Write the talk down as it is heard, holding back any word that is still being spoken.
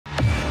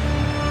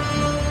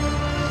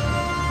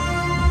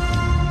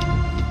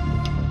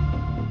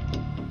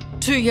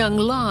2 young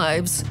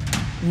lives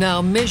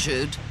now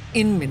measured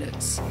in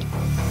minutes.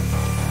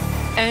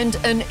 And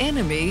an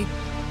enemy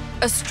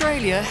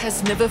Australia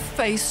has never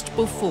faced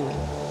before.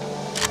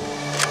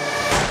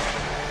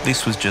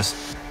 This was just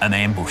an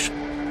ambush.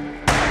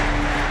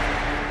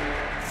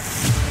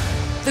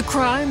 The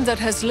crime that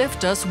has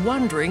left us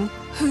wondering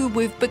who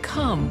we've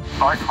become.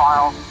 Both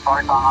males,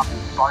 both arms,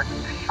 both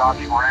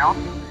discharging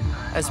rounds.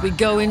 As we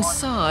go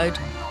inside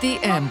the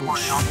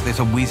ambush. There's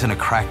a whiz and a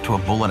crack to a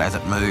bullet as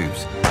it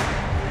moves,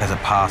 as it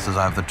passes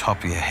over the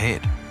top of your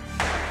head.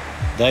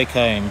 They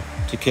came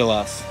to kill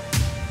us.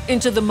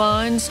 Into the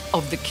minds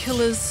of the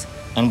killers.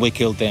 And we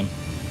killed them.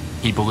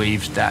 He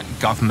believed that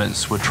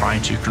governments were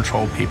trying to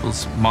control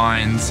people's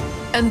minds.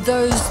 And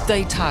those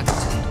they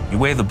targeted. You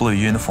wear the blue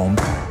uniform,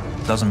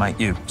 doesn't make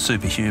you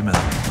superhuman.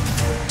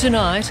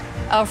 Tonight,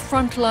 our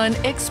frontline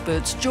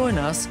experts join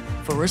us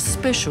for a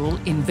special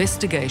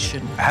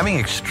investigation. Having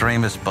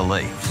extremist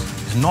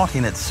beliefs is not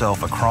in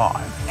itself a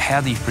crime.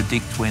 How do you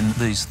predict when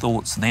these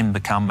thoughts then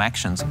become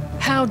actions?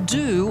 How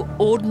do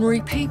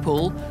ordinary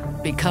people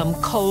become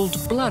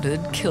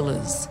cold-blooded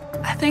killers?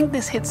 I think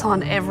this hits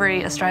on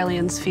every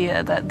Australian's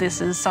fear that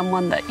this is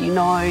someone that you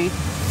know.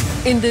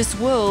 In this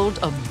world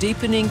of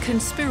deepening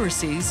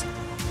conspiracies,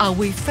 are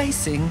we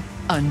facing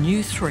a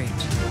new threat?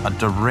 A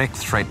direct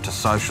threat to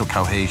social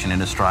cohesion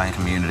in Australian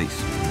communities.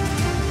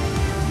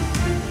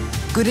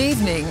 Good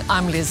evening,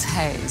 I'm Liz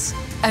Hayes,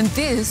 and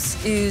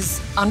this is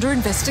Under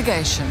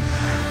Investigation.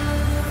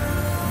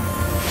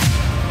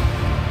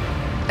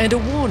 And a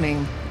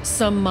warning,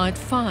 some might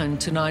find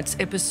tonight's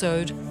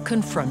episode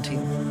confronting.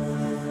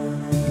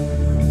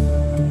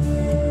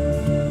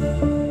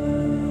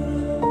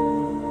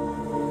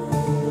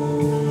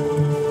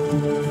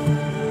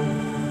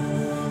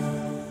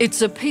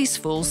 It's a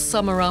peaceful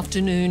summer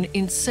afternoon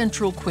in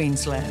central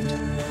Queensland.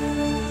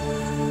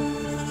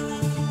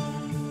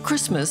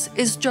 Christmas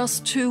is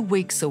just 2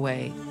 weeks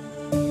away.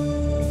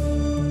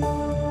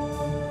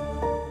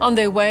 On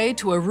their way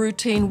to a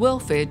routine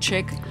welfare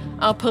check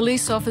are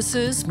police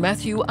officers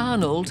Matthew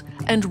Arnold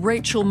and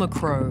Rachel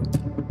McCrow.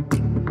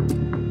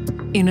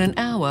 In an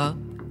hour,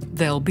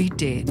 they'll be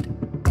dead.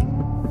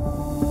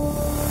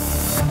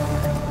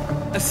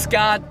 A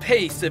scarred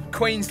piece of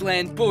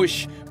Queensland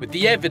bush with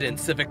the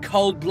evidence of a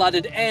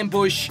cold-blooded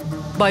ambush.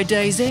 By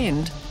day's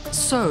end,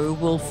 so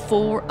will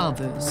 4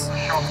 others.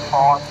 Shot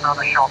fired,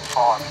 another shot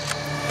fired.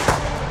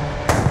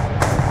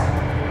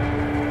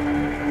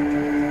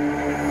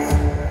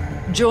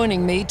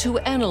 Joining me to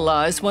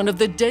analyse one of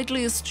the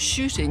deadliest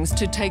shootings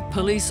to take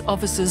police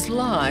officers'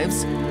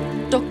 lives,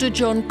 Dr.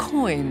 John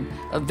Coyne,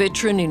 a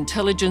veteran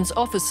intelligence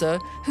officer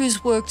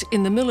who's worked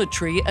in the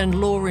military and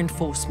law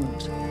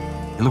enforcement.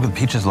 You look at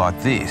pictures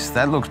like this,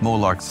 that looks more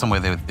like somewhere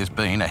there's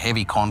been a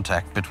heavy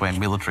contact between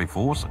military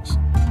forces.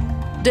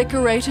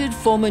 Decorated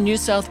former New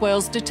South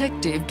Wales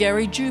detective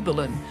Gary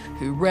Jubilan,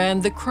 who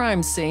ran the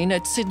crime scene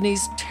at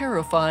Sydney's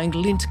terrifying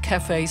Lindt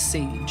Cafe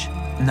siege.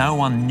 No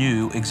one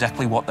knew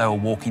exactly what they were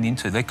walking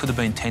into. There could have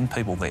been 10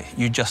 people there.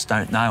 You just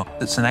don't know.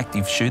 It's an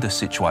active shooter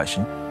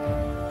situation.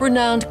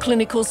 Renowned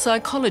clinical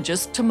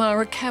psychologist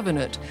Tamara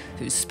Cabinet,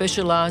 who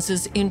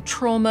specialises in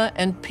trauma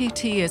and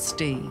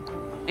PTSD.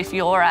 If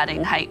you're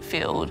adding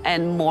hate-filled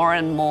and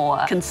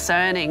more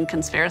concerning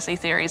conspiracy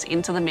theories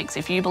into the mix,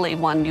 if you believe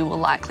one, you will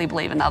likely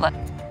believe another.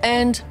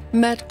 And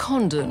Matt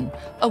Condon,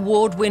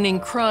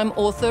 award-winning crime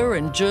author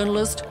and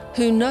journalist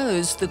who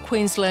knows the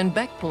Queensland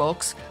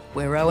backblocks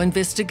where our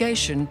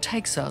investigation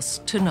takes us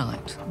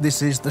tonight.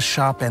 This is the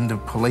sharp end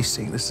of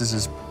policing. This is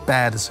as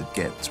bad as it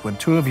gets, when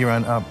 2 of your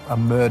own are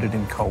murdered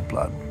in cold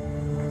blood.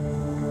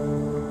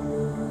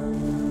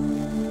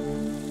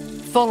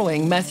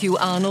 Following Matthew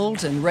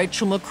Arnold and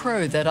Rachel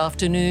McCrow that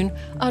afternoon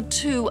are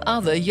 2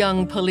 other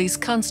young police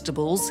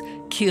constables,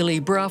 Keely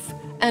Brough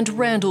and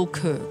Randall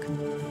Kirk.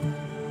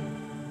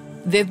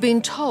 They've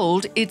been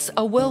told it's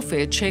a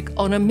welfare check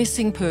on a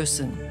missing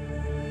person.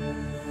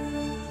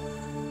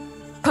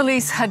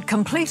 Police had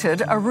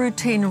completed a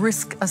routine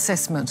risk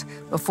assessment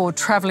before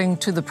travelling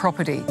to the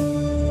property.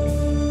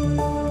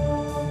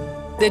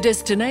 Their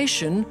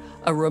destination,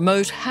 a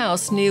remote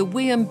house near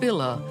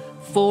Wieambilla,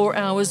 4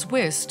 hours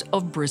west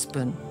of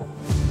Brisbane.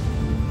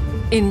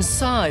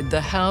 Inside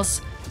the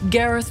house,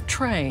 Gareth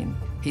Train,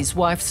 his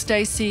wife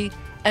Stacey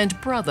and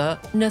brother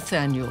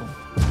Nathaniel.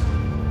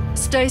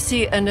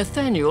 Stacey and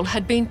Nathaniel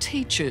had been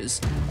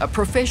teachers, a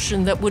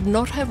profession that would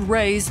not have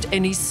raised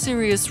any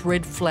serious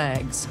red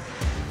flags.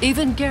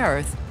 Even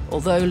Gareth,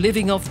 although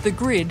living off the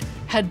grid,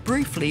 had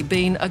briefly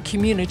been a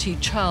community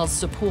child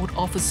support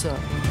officer.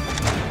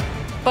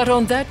 But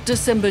on that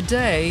December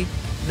day,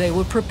 they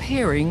were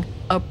preparing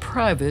a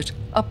private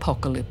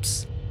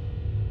apocalypse.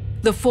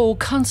 The 4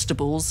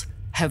 constables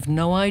have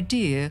no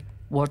idea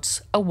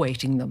what's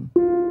awaiting them.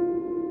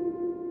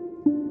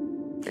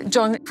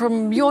 John,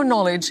 from your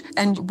knowledge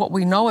and what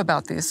we know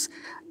about this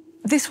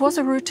was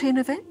a routine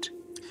event?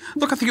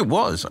 Look, I think it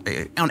was.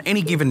 On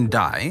any given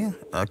day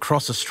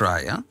across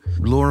Australia,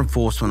 law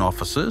enforcement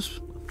officers,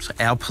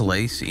 our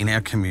police in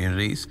our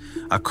communities,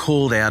 are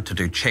called out to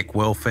do check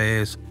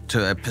welfares,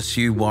 to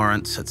pursue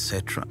warrants,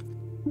 etc.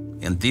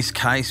 In this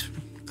case,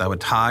 they were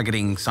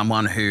targeting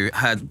someone who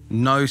had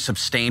no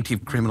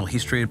substantive criminal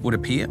history, it would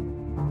appear.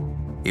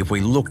 If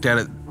we looked at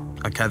it,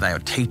 okay, they were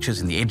teachers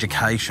in the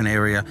education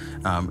area.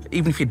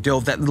 Even if you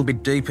delved that little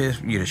bit deeper,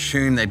 you'd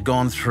assume they'd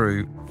gone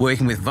through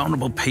working with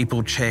vulnerable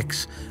people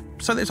checks.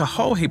 So there's a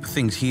whole heap of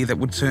things here that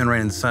would turn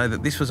around and say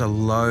that this was a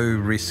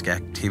low-risk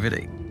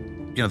activity.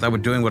 You know, they were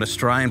doing what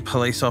Australian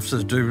police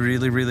officers do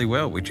really, really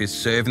well, which is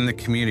serving the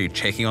community,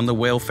 checking on the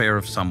welfare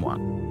of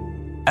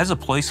someone. As a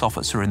police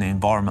officer in an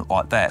environment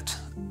like that,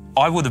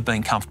 I would have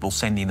been comfortable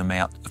sending them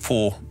out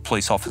for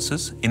police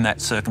officers in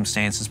that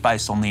circumstances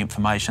based on the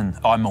information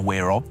I'm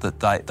aware of that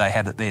they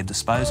had at their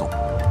disposal.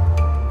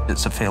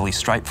 It's a fairly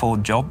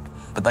straightforward job,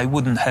 but they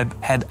wouldn't have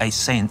had a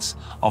sense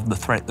of the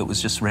threat that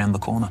was just around the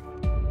corner.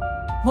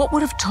 What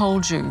would have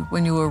told you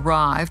when you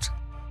arrived,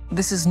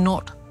 this is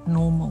not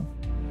normal?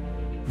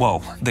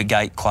 Well, the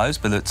gate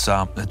closed, but it's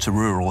a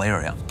rural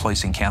area.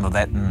 Police encounter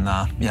that in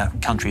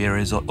country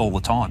areas all the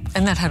time.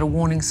 And that had a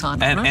warning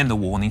sign on it? And the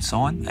warning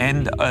sign.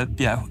 And,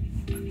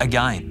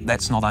 again,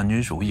 that's not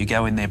unusual. You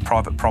go in there,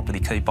 private property,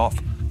 keep off.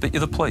 But you're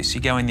the police.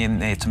 You go in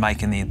there to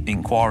make an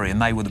inquiry,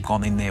 and they would have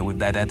gone in there with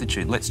that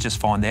attitude. Let's just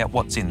find out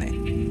what's in there.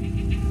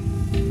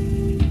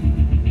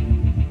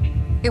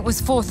 It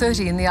was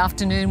 4:30 in the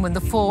afternoon when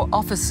the 4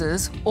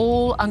 officers,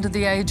 all under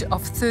the age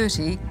of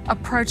 30,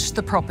 approached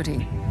the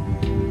property.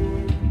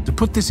 To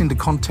put this into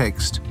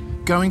context,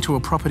 going to a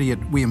property at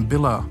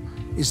Wieambilla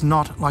is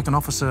not like an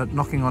officer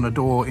knocking on a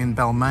door in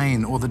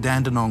Balmain or the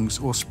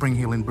Dandenongs or Spring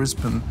Hill in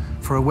Brisbane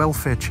for a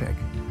welfare check.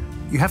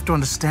 You have to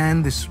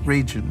understand this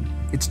region.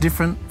 It's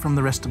different from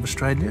the rest of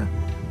Australia.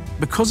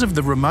 Because of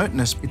the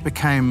remoteness, it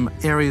became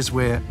areas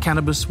where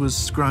cannabis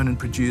was grown and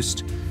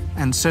produced,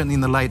 and certainly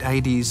in the late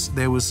 80s,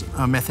 there was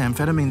a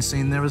methamphetamine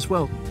scene there as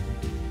well.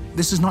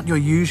 This is not your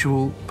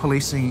usual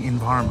policing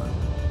environment.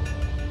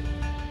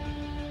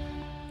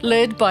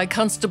 Led by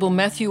Constable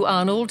Matthew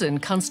Arnold and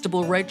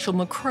Constable Rachel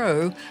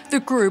McCrow, the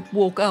group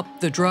walk up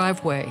the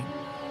driveway.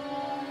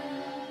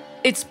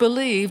 It's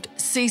believed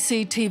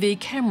CCTV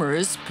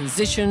cameras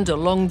positioned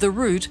along the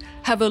route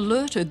have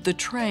alerted the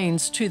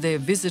trains to their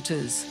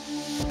visitors.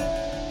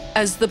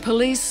 As the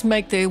police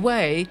make their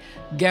way,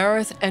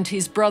 Gareth and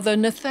his brother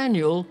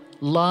Nathaniel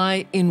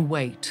lie in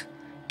wait,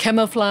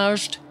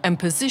 camouflaged and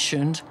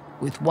positioned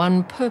with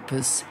one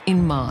purpose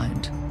in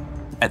mind.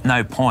 At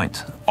no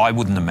point, I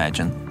wouldn't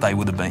imagine, they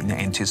would have been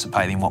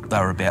anticipating what they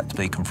were about to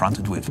be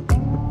confronted with.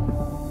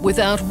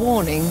 Without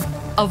warning,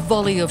 a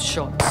volley of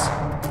shots.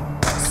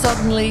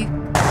 Suddenly,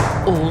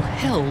 all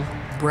hell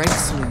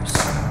breaks loose.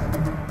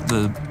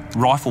 The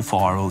rifle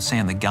fire or the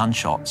sound of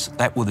gunshots,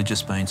 that would have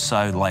just been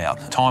so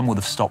loud. Time would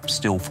have stopped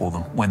still for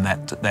them when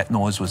that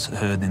noise was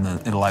heard in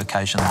a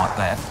location like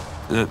that.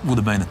 It would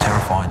have been a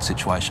terrifying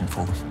situation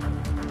for them.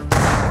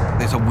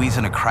 There's a whiz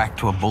and a crack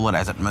to a bullet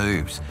as it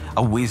moves.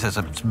 A whiz as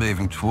it's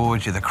moving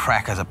towards you, the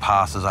crack as it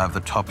passes over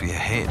the top of your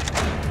head.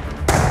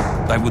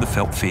 They would have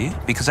felt fear,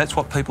 because that's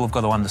what people have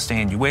got to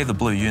understand. You wear the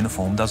blue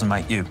uniform doesn't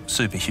make you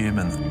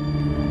superhuman.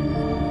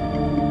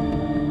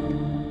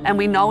 And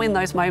we know in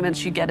those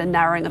moments you get a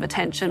narrowing of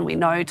attention. We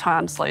know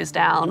time slows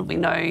down. We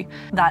know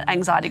that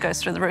anxiety goes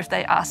through the roof.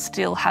 They are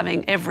still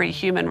having every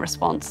human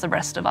response the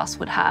rest of us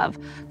would have.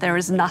 There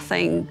is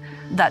nothing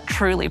that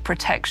truly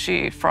protects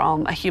you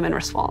from a human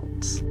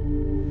response.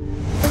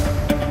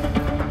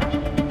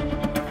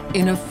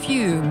 In a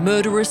few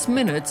murderous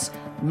minutes,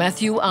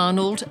 Matthew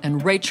Arnold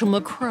and Rachel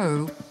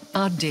McCrow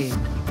are dead.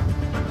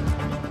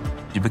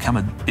 You become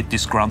a bit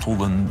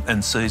disgruntled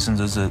and seasoned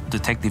as a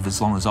detective as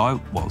long as I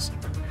was.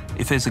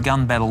 If there's a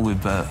gun battle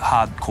with a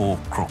hardcore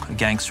crook, a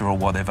gangster or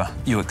whatever,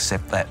 you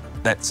accept that.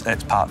 That's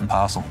part and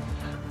parcel.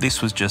 This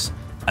was just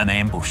an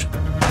ambush.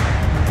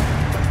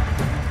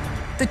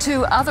 The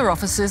 2 other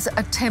officers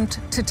attempt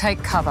to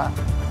take cover.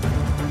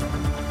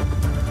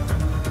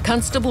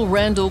 Constable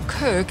Randall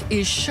Kirk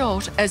is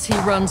shot as he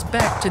runs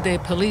back to their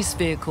police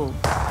vehicle.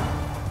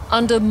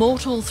 Under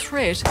mortal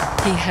threat,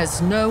 he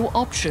has no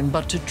option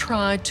but to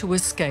try to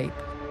escape.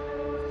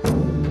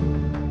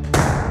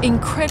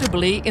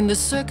 Incredibly, in the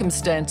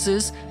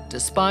circumstances,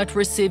 despite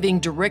receiving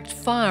direct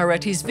fire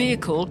at his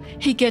vehicle,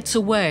 he gets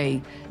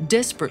away,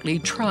 desperately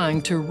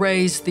trying to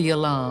raise the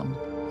alarm.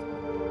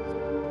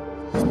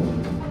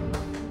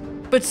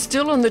 But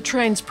still on the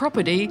train's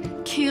property,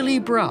 Keely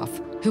Brough,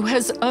 who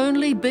has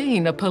only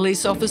been a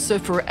police officer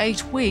for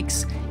 8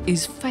 weeks,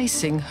 is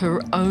facing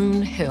her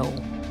own hell.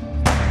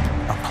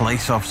 A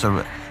police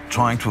officer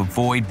trying to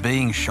avoid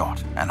being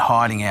shot and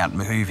hiding out,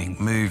 moving.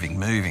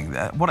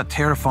 What a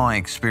terrifying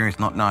experience,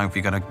 not knowing if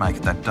you're going to make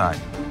it that day.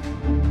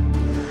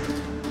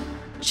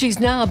 She's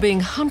now being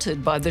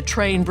hunted by the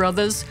Train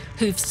brothers,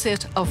 who've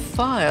set a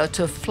fire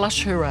to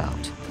flush her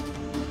out.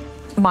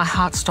 My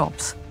heart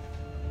stops.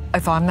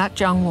 If I'm that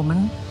young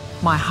woman,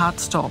 my heart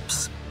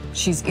stops.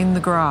 She's in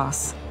the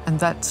grass, and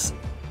that's...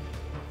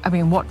 I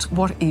mean,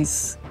 what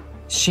is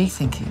she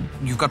thinking?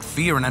 You've got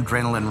fear and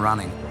adrenaline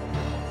running.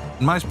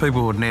 Most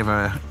people would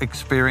never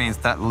experience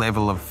that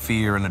level of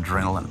fear and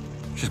adrenaline.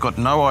 She's got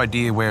no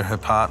idea where her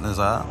partners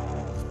are.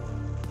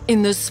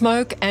 In the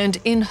smoke and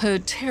in her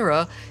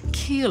terror,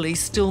 Keely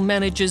still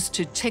manages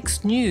to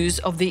text news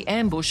of the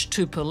ambush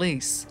to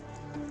police.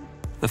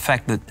 The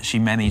fact that she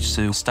managed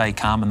to stay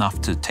calm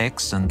enough to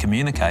text and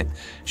communicate,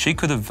 she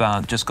could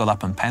have just got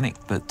up and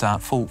panicked, but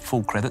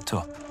full credit to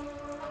her.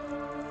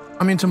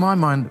 I mean, to my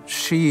mind,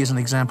 she is an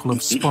example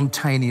of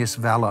spontaneous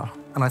valour.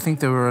 And I think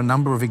there were a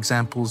number of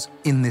examples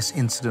in this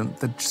incident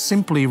that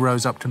simply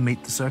rose up to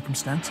meet the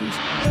circumstances.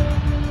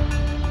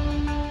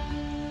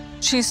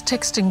 She's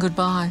texting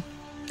goodbye.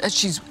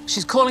 She's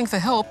calling for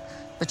help,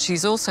 but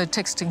she's also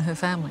texting her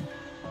family.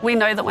 We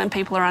know that when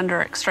people are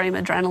under extreme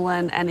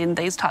adrenaline and in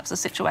these types of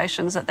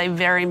situations that they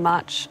very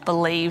much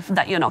believe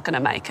that you're not going to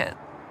make it.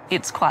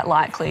 It's quite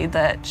likely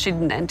that she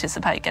didn't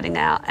anticipate getting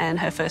out and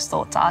her first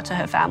thoughts are to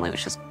her family,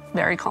 which is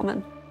very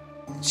common.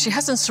 She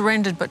hasn't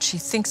surrendered, but she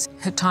thinks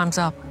her time's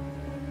up.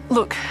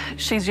 Look,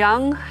 she's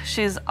young,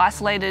 she's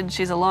isolated,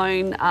 she's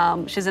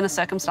alone, she's in a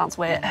circumstance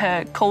where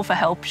her call for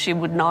help, she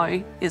would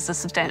know, is a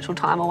substantial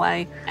time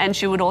away. And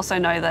she would also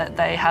know that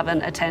they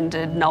haven't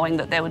attended knowing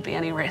that there would be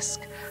any risk.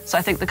 So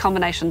I think the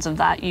combinations of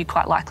that, you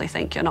quite likely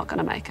think you're not going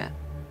to make it.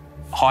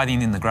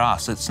 Hiding in the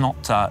grass, it's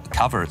not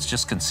cover, it's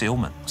just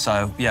concealment.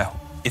 So, yeah,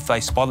 if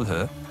they spotted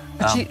her...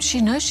 But she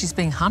knows she's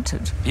being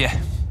hunted. Yeah.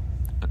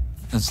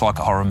 It's like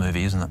a horror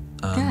movie, isn't it?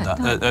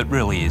 Yeah, it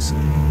really is.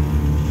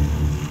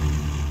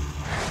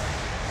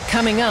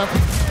 Coming up,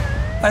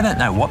 They don't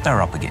know what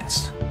they're up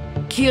against.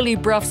 Keely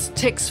Bruff's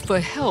text for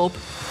help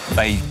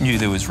They knew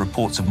there was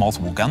reports of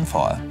multiple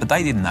gunfire, but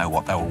they didn't know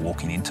what they were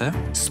walking into.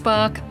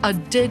 spark a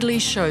deadly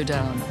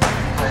showdown.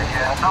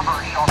 A number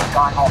of shots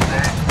going off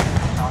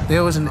there.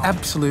 There was an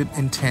absolute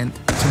intent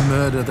to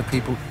murder the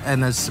people,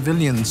 and as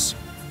civilians,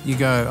 you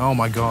go, oh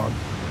my God.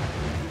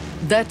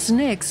 That's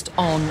next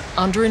on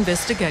Under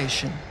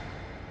Investigation.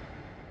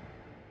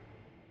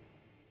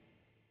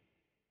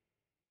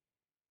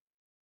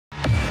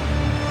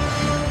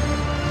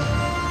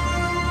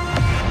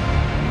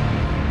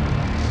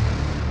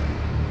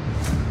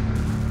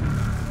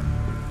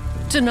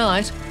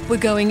 Tonight, we're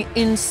going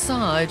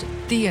inside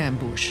the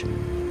ambush.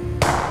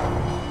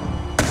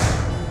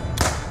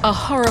 A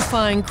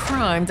horrifying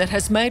crime that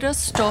has made us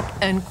stop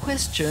and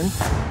question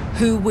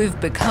who we've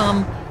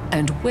become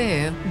and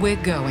where we're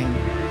going.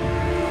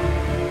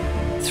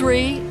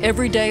 3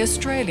 everyday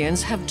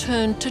Australians have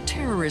turned to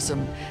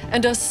terrorism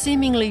and are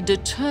seemingly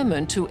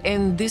determined to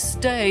end this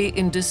day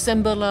in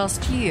December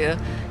last year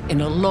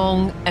in a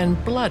long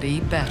and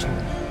bloody battle.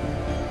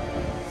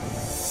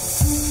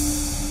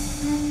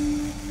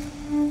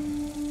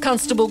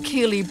 Constable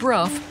Keely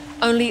Bruff,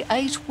 only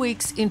 8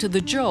 weeks into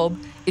the job,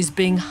 is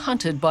being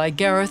hunted by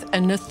Gareth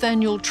and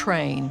Nathaniel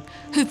Train,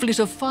 who've lit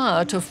a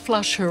fire to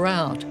flush her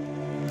out.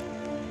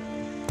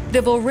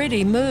 They've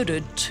already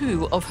murdered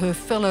 2 of her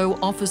fellow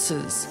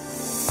officers.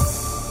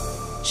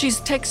 She's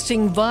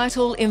texting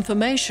vital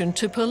information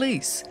to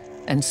police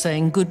and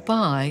saying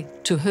goodbye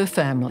to her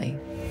family.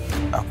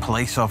 A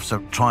police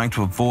officer trying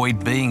to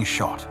avoid being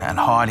shot and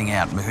hiding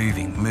out,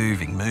 moving.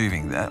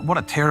 What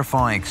a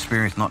terrifying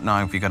experience, not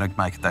knowing if you're going to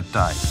make it that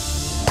day.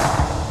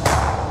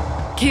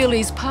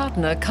 Keely's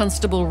partner,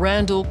 Constable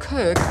Randall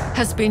Kirk,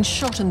 has been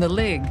shot in the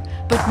leg,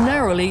 but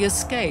narrowly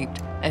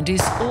escaped and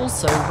is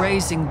also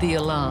raising the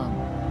alarm.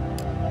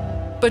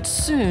 But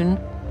soon,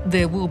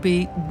 there will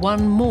be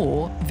one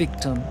more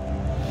victim.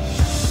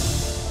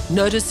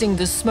 Noticing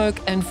the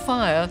smoke and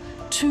fire,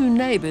 2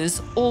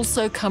 neighbours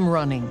also come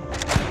running.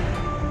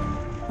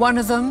 One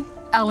of them,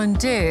 Alan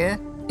Dare,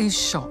 is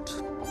shot.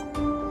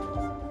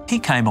 He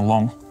came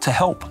along to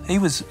help. He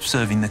was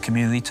serving the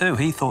community too.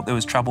 He thought there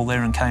was trouble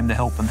there and came to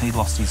help, and he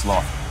lost his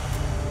life.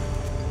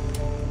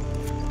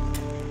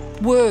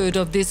 Word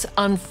of this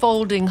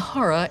unfolding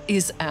horror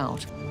is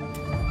out.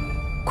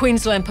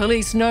 Queensland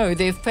police know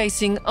they're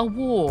facing a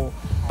war,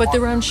 but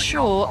they're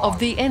unsure of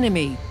the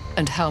enemy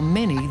and how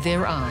many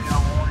there are.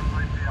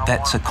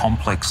 That's a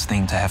complex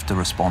thing to have to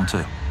respond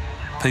to.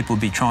 People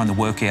will be trying to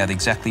work out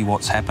exactly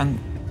what's happened.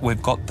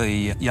 We've got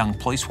the young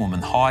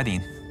policewoman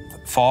hiding,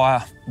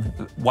 fire,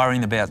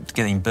 worrying about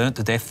getting burnt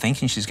to death,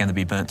 thinking she's going to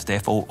be burnt to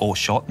death or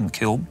shot and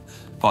killed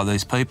by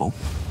these people.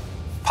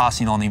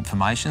 Passing on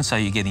information, so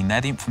you're getting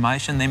that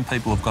information. Then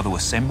people have got to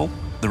assemble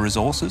the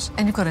resources.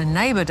 And you've got a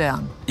neighbour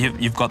down.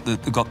 You've got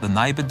the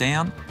neighbour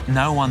down.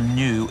 No one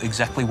knew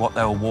exactly what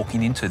they were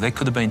walking into. There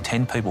could have been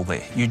 10 people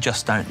there. You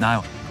just don't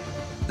know.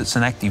 It's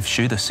an active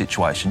shooter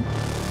situation.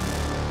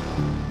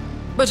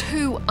 But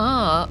who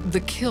are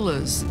the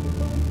killers?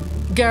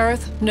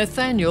 Gareth,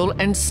 Nathaniel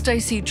and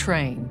Stacey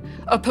Train,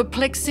 a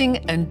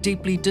perplexing and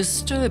deeply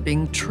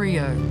disturbing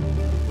trio.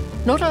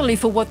 Not only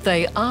for what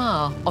they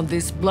are on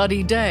this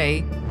bloody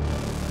day,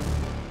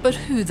 but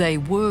who they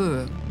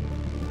were.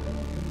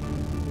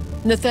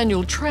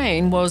 Nathaniel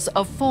Train was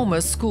a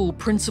former school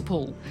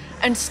principal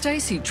and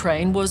Stacey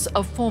Train was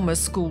a former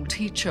school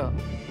teacher.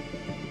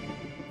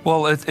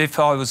 Well, if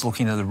I was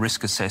looking at a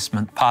risk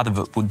assessment, part of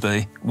it would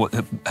be,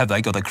 have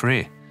they got a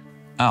career?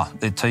 Oh,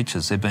 they're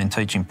teachers. They've been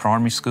teaching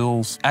primary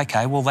schools.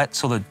 OK, well, that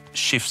sort of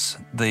shifts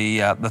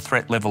the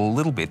threat level a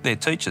little bit. They're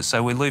teachers,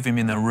 so we leave them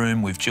in a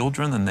room with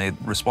children and they're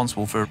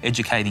responsible for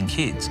educating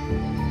kids.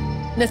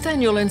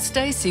 Nathaniel and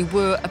Stacey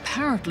were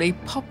apparently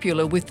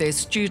popular with their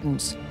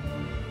students,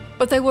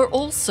 but they were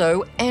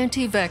also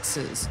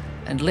anti-vaxxers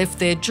and left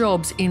their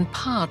jobs in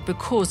part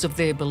because of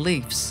their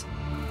beliefs.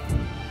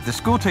 The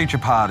school teacher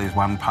part is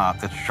one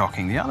part that's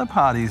shocking. The other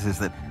part is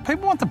that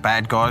people want the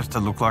bad guys to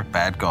look like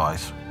bad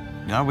guys.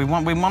 You know, we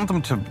want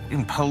them to,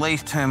 in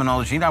police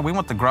terminology, you know, we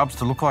want the grubs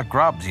to look like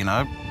grubs, you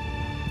know.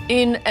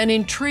 In an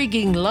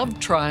intriguing love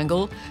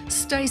triangle,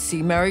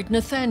 Stacey married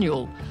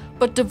Nathaniel,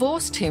 but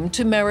divorced him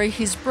to marry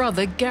his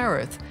brother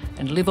Gareth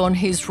and live on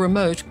his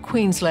remote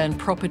Queensland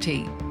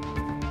property.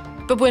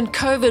 But when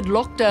COVID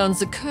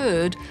lockdowns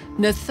occurred,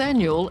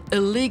 Nathaniel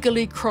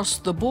illegally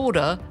crossed the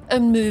border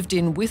and moved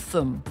in with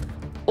them.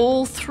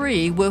 All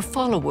three were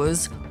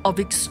followers of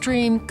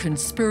extreme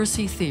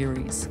conspiracy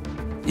theories.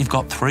 You've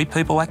got 3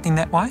 people acting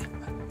that way?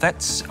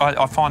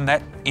 I find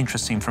that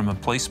interesting from a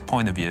police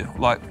point of view.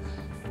 Like,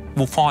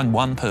 we'll find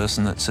one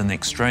person that's an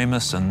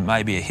extremist and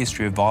maybe a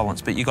history of violence,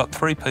 but you've got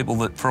 3 people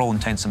that, for all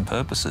intents and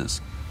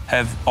purposes,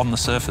 have on the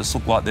surface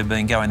looked like they've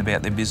been going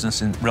about their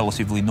business in a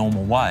relatively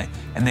normal way,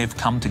 and they've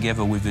come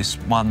together with this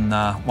one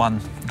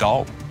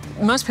goal.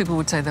 Most people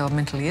would say they were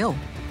mentally ill.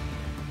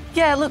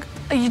 Yeah, look,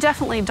 you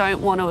definitely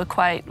don't want to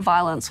equate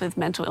violence with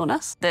mental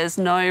illness. There's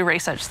no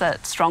research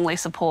that strongly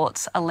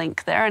supports a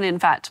link there, and in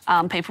fact,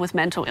 people with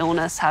mental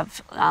illness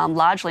have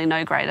largely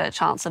no greater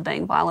chance of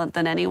being violent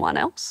than anyone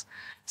else.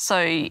 So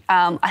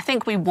I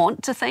think we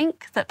want to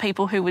think that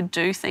people who would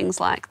do things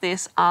like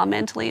this are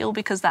mentally ill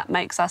because that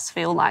makes us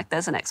feel like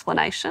there's an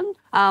explanation.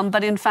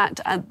 But in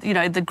fact, you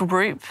know, the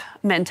group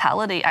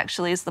mentality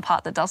actually is the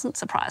part that doesn't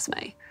surprise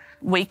me.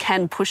 We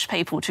can push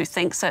people to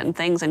think certain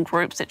things, and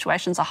group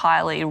situations are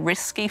highly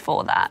risky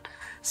for that.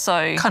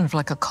 So kind of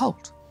like a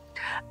cult.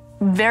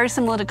 Very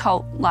similar to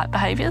cult-like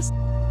behaviours.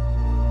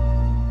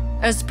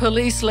 As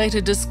police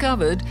later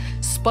discovered,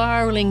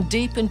 spiralling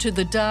deep into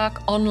the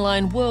dark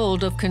online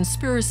world of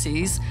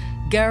conspiracies,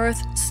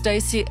 Gareth,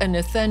 Stacey and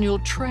Nathaniel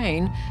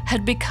Train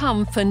had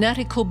become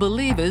fanatical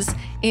believers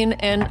in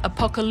an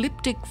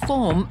apocalyptic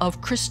form of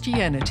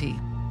Christianity.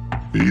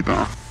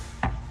 Either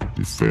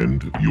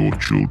defend your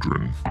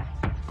children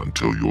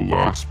until your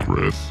last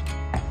breath,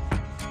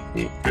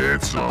 or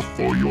answer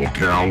for your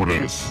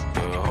cowardice.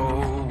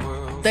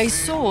 They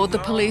saw the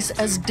police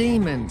as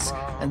demons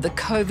and the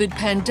COVID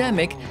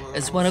pandemic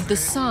as one of the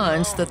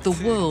signs that the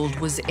world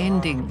was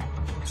ending.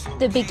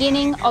 The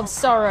beginning of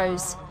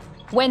sorrows,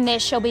 when there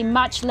shall be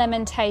much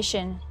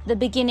lamentation, the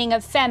beginning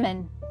of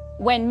famine,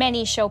 when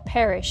many shall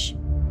perish,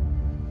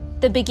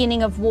 the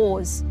beginning of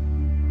wars.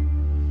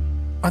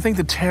 I think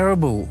the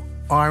terrible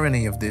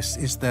irony of this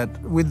is that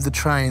with the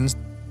Trains,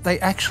 they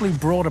actually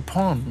brought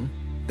upon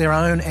their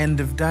own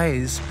end of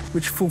days,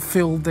 which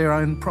fulfilled their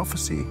own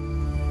prophecy.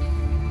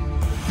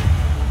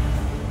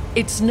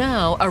 It's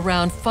now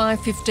around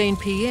 5:15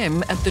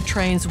 p.m. at the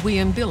Train's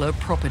Wieambilla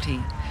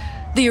property.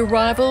 The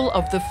arrival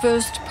of the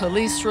first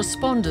police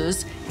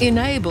responders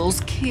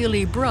enables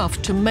Keely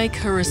Bruff to make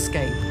her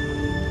escape.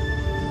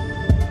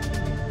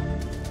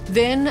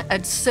 Then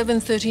at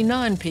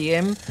 7:39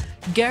 p.m,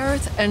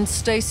 Gareth and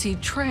Stacey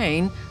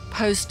Train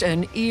post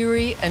an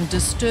eerie and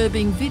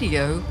disturbing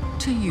video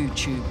to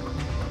YouTube.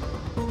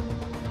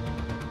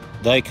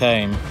 They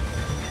came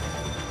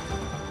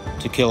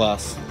to kill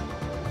us,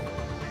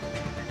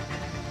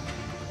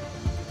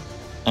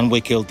 and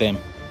we killed them.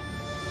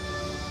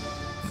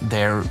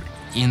 They're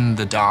in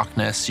the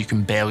darkness, you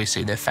can barely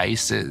see their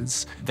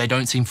faces. They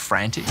don't seem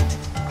frantic.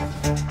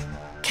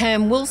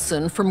 Cam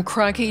Wilson from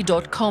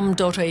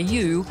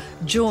crikey.com.au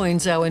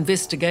joins our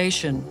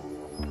investigation.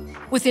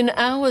 Within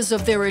hours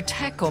of their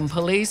attack on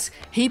police,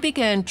 he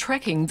began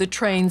tracking the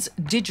Train's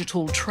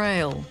digital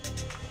trail.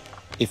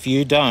 If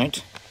you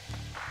don't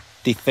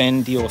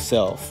defend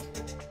yourself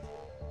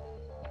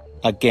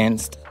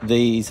against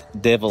these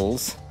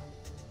devils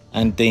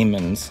and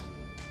demons,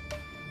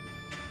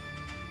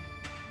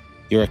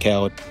 you're a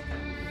coward.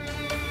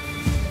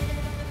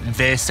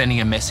 They're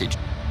sending a message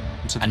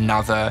to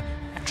another,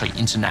 actually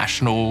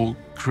international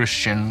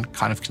Christian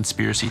kind of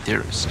conspiracy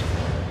theorist.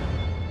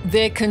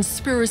 Their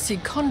conspiracy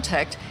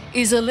contact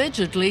is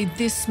allegedly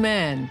this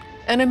man,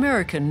 an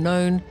American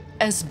known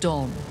as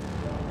Don.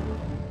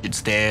 It's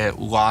their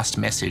last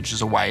message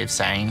as a way of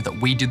saying that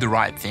we did the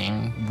right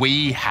thing.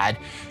 We had,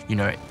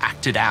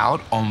 acted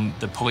out on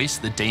the police,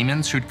 the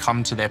demons who'd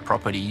come to their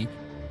property,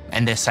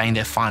 and they're saying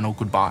their final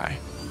goodbye.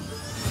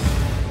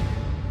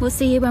 We'll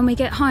see you when we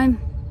get home.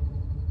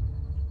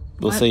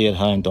 We'll see you at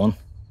home, Don.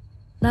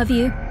 Love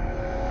you.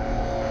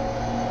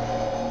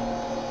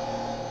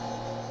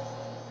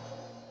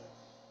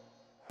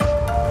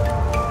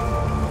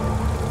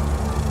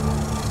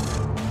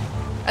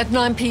 At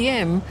 9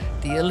 p.m,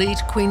 the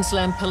elite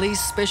Queensland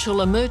Police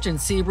Special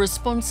Emergency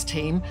Response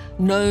Team,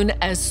 known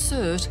as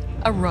CERT,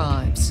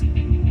 arrives.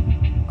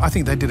 I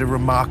think they did a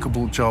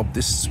remarkable job,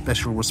 this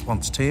special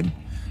response team.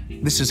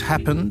 This has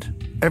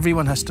happened.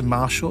 Everyone has to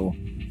marshal.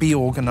 be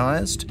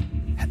organised,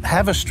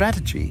 have a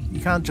strategy.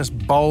 You can't just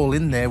bowl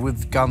in there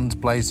with guns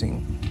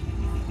blazing.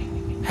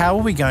 How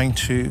are we going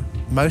to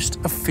most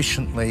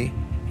efficiently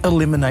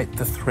eliminate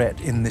the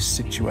threat in this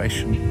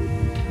situation?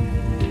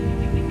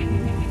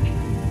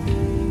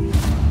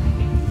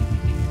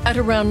 At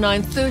around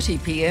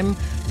 9:30 p.m,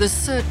 the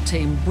CERT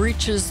team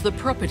breaches the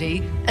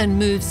property and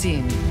moves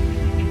in.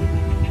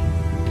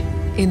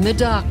 In the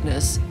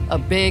darkness, a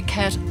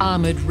Bearcat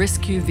armoured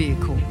rescue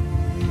vehicle.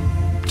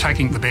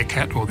 Taking the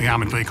Bearcat or the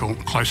armoured vehicle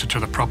closer to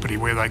the property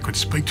where they could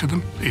speak to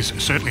them is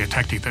certainly a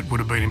tactic that would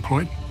have been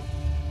employed.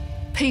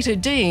 Peter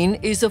Dean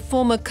is a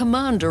former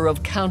commander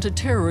of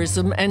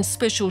counter-terrorism and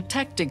special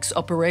tactics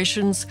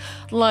operations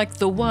like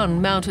the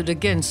one mounted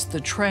against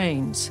the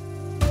trains.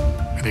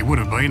 There would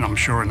have been, I'm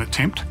sure, an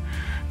attempt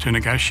to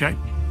negotiate.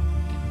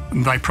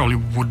 They probably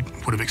would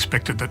have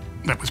expected that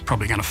that was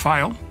probably going to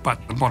fail, but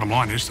the bottom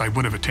line is they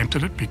would have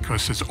attempted it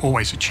because there's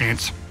always a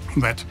chance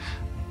that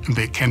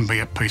there can be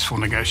a peaceful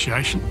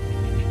negotiation.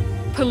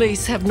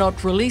 Police have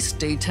not released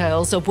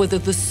details of whether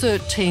the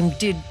CERT team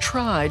did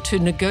try to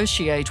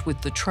negotiate with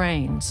the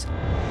trains.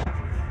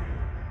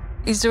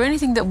 Is there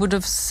anything that would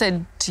have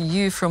said to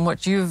you from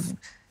what you've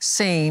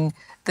seen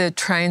the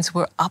trains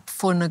were up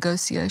for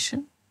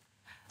negotiation?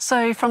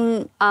 So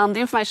from the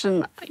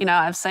information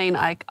I've seen,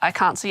 I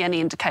can't see any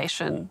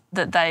indication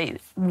that they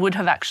would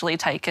have actually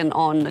taken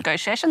on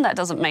negotiation. That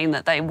doesn't mean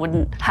that they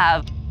wouldn't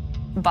have,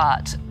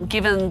 but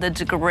given the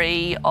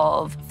degree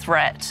of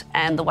threat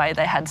and the way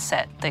they had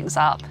set things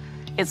up,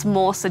 it's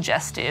more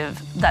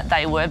suggestive that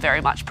they were very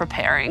much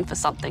preparing for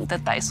something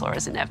that they saw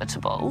as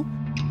inevitable.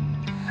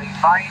 The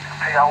main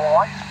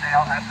POI is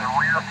now at the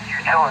rear of the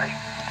utility.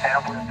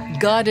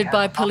 Guided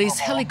by police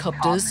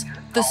helicopters,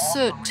 the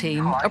CERT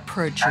team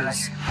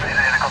approaches.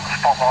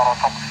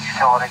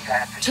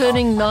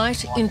 Turning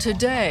night into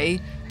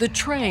day, the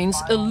trains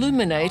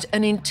illuminate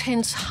an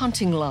intense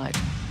hunting light.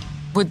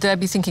 Would they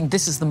be thinking,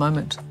 this is the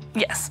moment?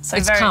 Yes. So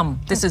it's come.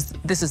 This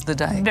is the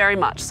day. Very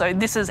much. So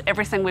this is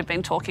everything we've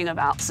been talking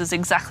about. This is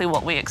exactly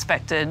what we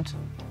expected.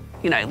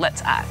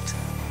 Let's act.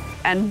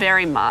 And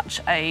very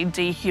much a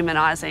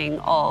dehumanising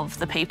of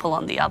the people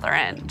on the other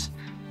end.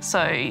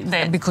 So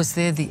because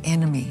they're the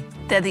enemy.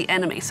 They're the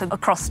enemy. So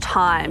across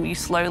time, you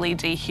slowly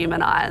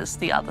dehumanise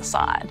the other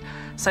side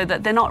so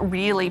that they're not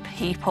really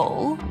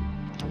people.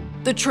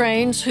 The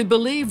trains, who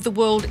believe the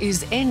world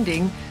is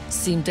ending,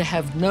 seem to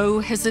have no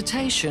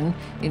hesitation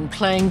in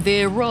playing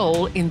their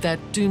role in that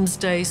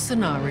doomsday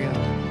scenario.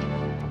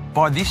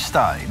 By this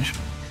stage,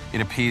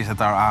 it appears that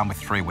they're armed with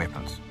 3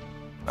 weapons.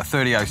 A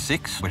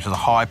 30-06, which is a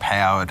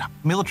high-powered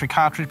military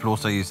cartridge, but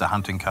also used a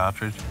hunting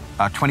cartridge.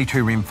 A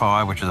 22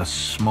 rimfire, which is a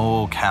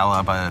small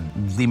calibre,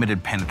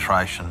 limited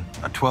penetration.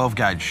 A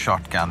 12-gauge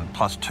shotgun,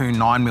 plus 2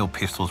 9mm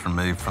pistols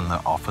removed from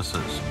the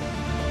officers.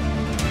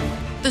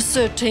 The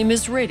CERT team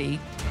is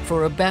ready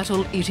for a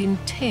battle it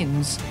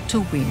intends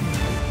to win.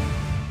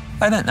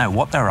 They don't know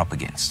what they're up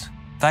against.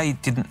 They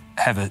didn't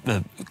have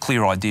a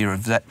clear idea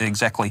of that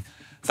exactly.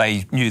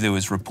 They knew there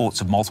was reports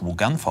of multiple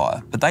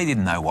gunfire, but they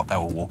didn't know what they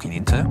were walking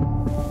into.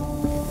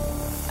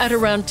 At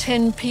around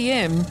 10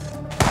 p.m,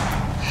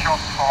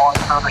 Shots fired,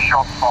 further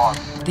shots fired.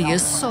 the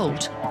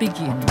assault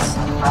begins.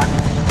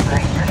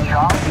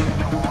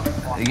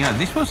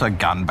 This was a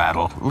gun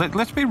battle.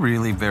 Let's be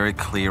really very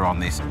clear on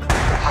this. A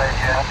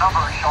number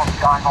of shots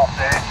going off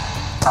there.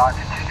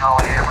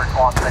 Continually every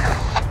 5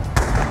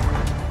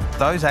 seconds.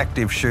 Those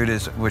active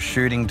shooters were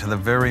shooting to the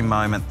very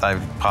moment they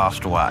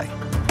passed away.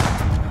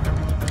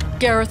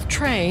 Gareth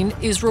Train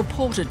is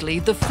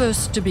reportedly the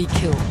first to be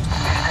killed.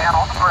 He's down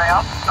on the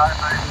ground, no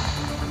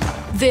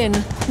move. Then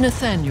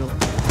Nathaniel.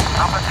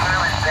 Number 2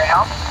 is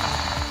down.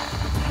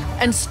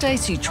 And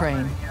Stacey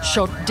Train,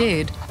 shot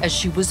dead as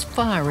she was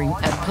firing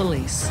at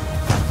police.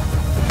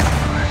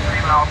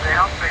 Female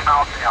down,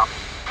 female down.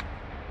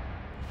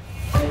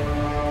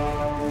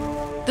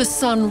 The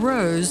sun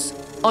rose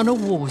on a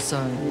war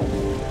zone.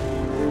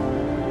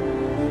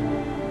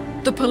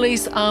 The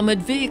police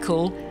armoured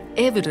vehicle,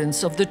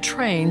 evidence of the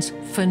train's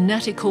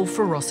fanatical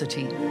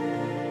ferocity.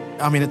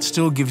 I mean, it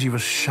still gives you a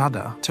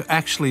shudder to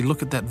actually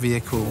look at that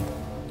vehicle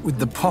with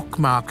the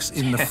pockmarks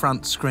in the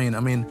front screen. I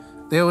mean,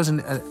 there was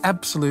an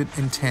absolute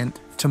intent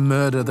to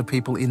murder the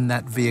people in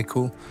that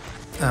vehicle.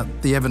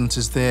 The evidence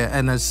is there,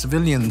 and as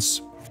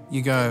civilians,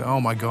 you go, oh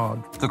my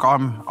God. Look,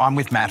 I'm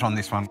with Matt on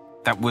this one.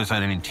 That was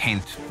an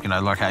intent,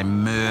 like a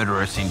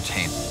murderous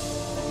intent.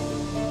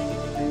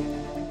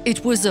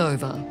 It was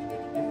over.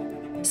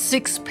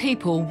 6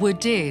 people were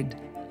dead,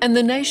 and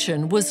the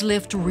nation was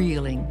left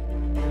reeling.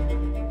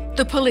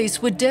 The police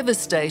were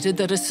devastated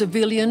that a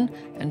civilian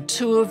and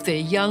 2 of their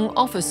young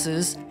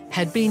officers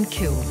had been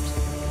killed.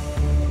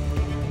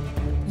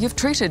 You've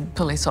treated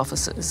police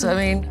officers. I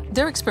mean,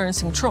 they're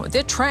experiencing trauma.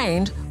 They're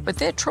trained, but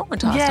they're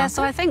traumatised. Yeah,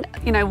 so I think,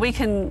 we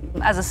can,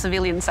 as a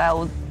civilian, say,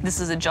 well, this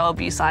is a job,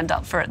 you signed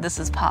up for it, this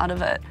is part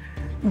of it.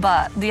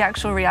 But the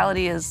actual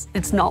reality is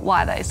it's not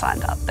why they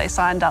signed up. They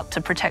signed up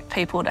to protect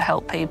people, to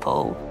help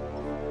people.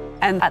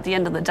 And at the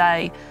end of the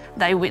day,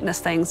 they witness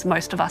things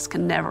most of us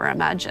can never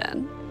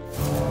imagine.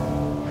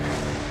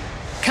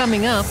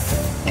 Coming up,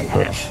 They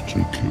have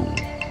to kill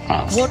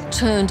us. what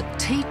turned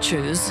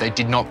teachers They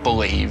did not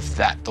believe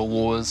that the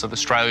laws of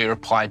Australia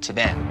applied to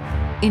them.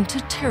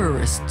 into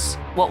terrorists.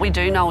 What we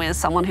do know is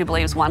someone who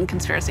believes one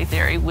conspiracy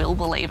theory will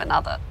believe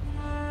another.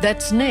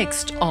 That's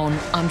next on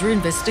Under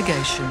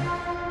Investigation.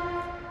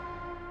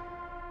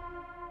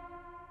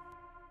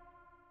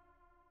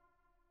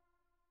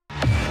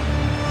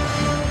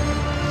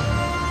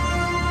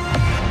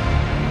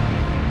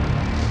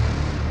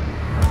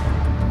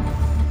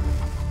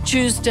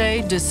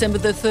 Tuesday, December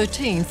the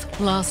 13th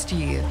last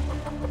year.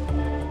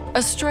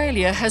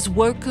 Australia has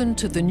woken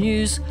to the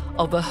news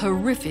of a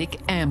horrific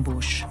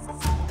ambush.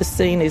 The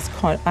scene is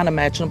quite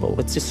unimaginable.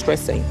 It's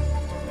distressing.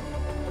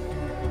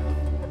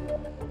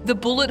 The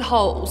bullet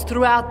holes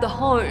throughout the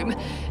home,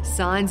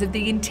 signs of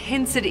the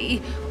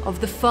intensity of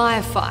the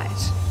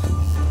firefight.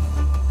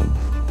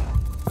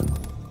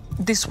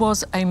 This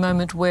was a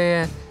moment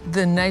where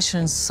the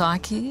nation's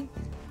psyche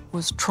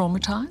was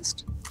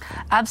traumatised?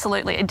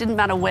 Absolutely. It didn't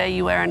matter where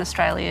you were in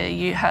Australia,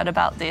 you heard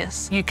about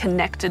this, you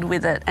connected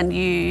with it, and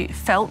you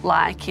felt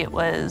like it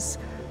was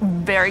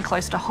very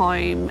close to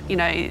home. You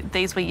know,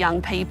 these were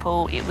young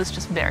people. It was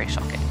just very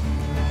shocking.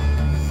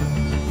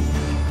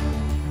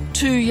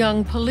 2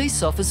 young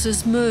police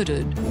officers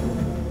murdered.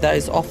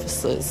 Those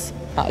officers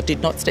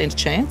did not stand a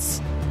chance.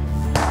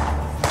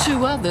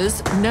 2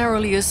 others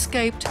narrowly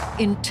escaped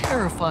in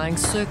terrifying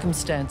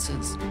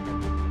circumstances.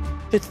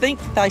 To think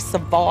they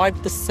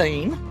survived the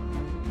scene,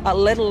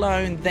 let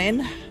alone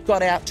then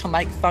got out to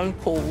make phone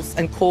calls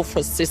and call for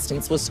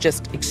assistance, was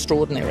just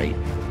extraordinary.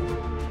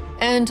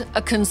 And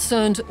a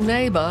concerned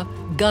neighbour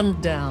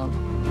gunned down.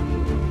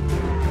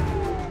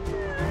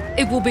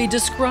 It will be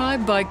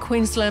described by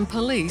Queensland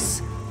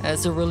Police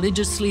as a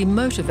religiously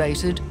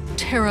motivated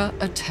terror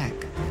attack.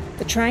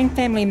 The Train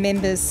family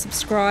members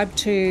subscribe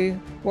to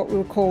what we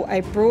will call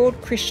a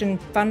broad Christian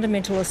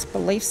fundamentalist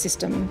belief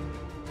system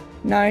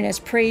known as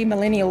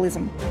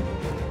premillennialism.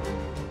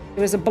 It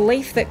was a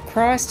belief that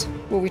Christ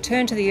will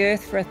return to the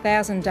earth for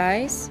 1,000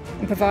 days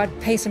and provide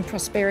peace and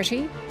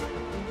prosperity,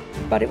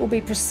 but it will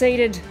be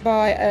preceded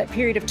by a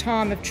period of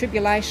time of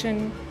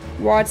tribulation,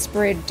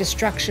 widespread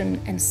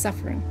destruction and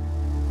suffering.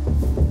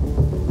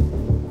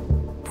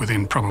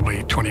 Within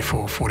probably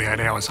 24, 48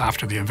 hours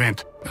after the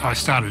event, I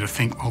started to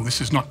think, well, this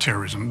is not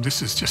terrorism.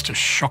 This is just a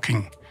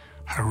shocking,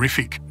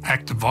 horrific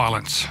act of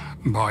violence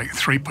by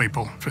 3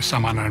 people for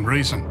some unknown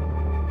reason.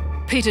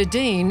 Peter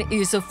Dean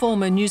is a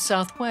former New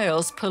South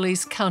Wales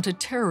police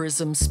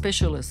counter-terrorism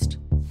specialist.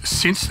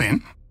 Since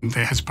then,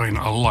 there has been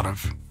a lot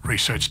of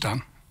research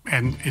done,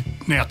 and it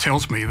now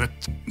tells me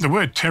that the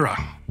word terror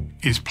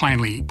is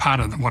plainly part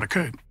of what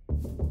occurred.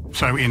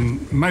 So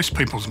in most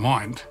people's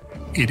mind,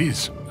 it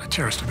is a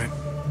terrorist event.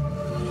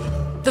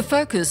 The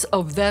focus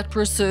of that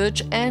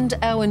research and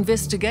our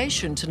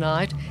investigation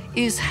tonight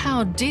is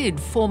how did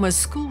former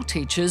school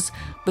teachers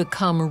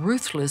become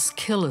ruthless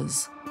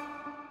killers?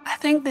 I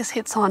think this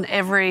hits on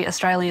every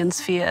Australian's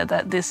fear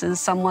that this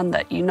is someone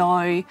that you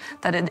know,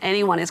 that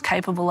anyone is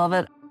capable of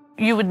it.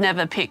 You would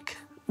never pick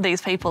these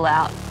people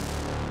out.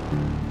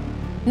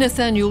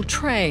 Nathaniel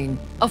Train,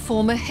 a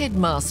former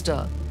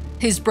headmaster.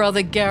 His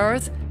brother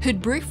Gareth,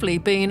 who'd briefly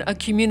been a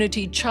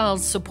community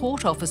child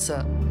support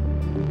officer.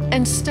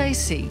 And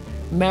Stacey,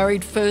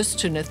 married first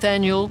to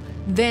Nathaniel,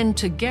 then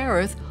to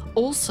Gareth,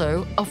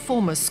 also a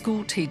former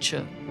school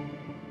teacher.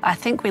 I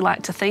think we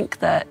like to think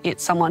that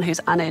it's someone who's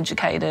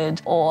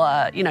uneducated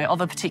or, you know, of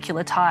a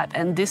particular type,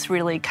 and this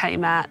really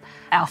came at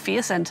our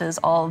fear centres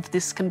of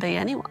this can be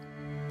anyone.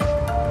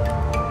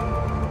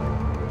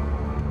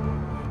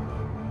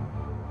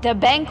 The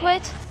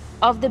Banquet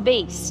of the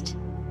Beast.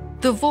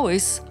 The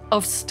voice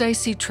of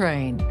Stacey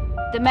Train.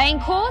 The main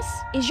course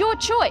is your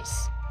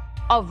choice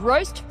of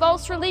roast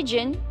false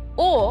religion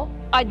or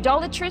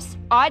idolatrous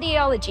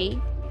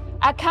ideology,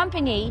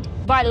 accompanied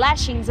by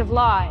lashings of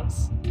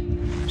lies.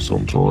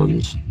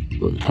 Sometimes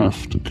they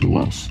have to kill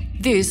us.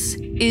 This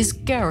is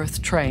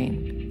Gareth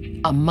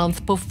Train, a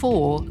month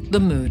before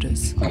the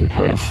murders. They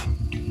have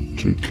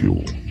to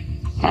kill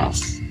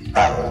us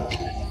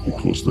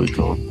because they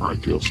can't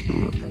break our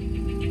spirit.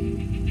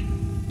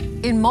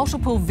 In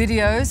multiple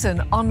videos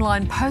and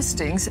online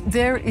postings,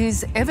 there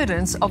is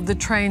evidence of the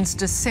Train's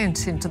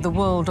descent into the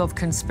world of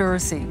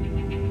conspiracy.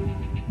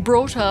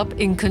 Brought up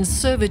in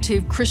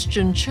conservative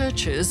Christian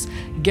churches,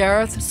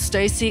 Gareth,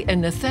 Stacey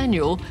and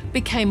Nathaniel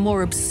became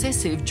more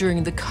obsessive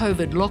during the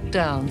COVID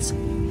lockdowns.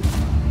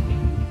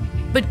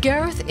 But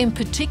Gareth in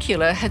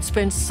particular had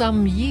spent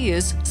some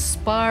years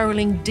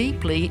spiralling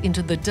deeply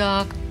into the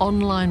dark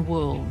online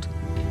world.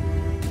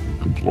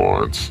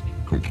 Compliance,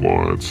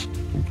 compliance,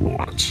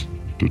 compliance.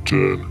 To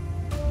turn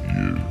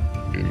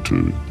you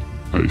into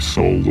a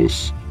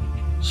soulless,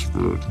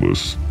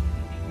 spiritless,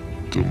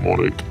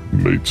 demonic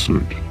meat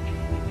suit.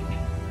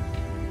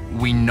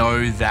 We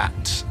know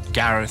that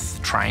Gareth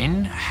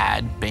Train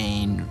had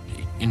been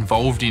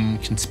involved in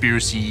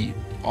conspiracy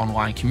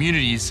online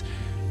communities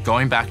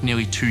going back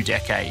nearly 2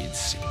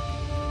 decades.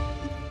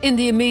 In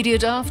the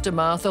immediate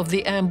aftermath of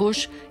the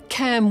ambush,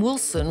 Cam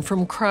Wilson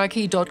from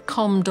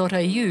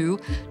crikey.com.au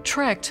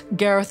tracked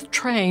Gareth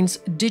Train's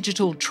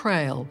digital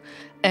trail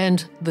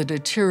and the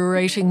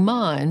deteriorating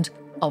mind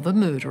of a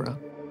murderer.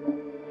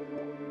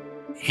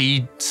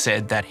 He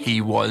said that he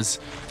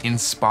was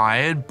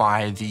inspired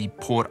by the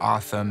Port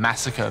Arthur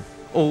massacre.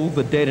 All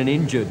the dead and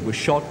injured were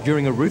shot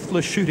during a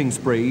ruthless shooting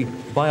spree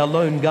by a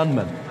lone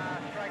gunman.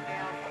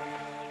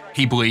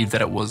 He believed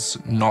that it was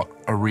not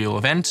a real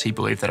event. He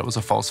believed that it was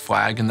a false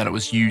flag and that it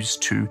was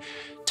used to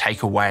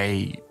take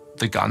away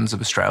the guns of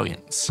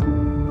Australians.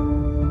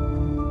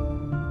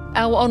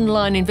 Our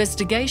online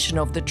investigation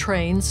of the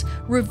Trains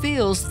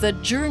reveals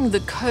that during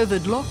the COVID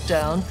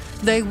lockdown,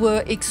 they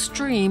were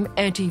extreme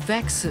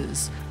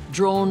anti-vaxxers,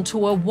 drawn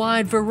to a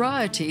wide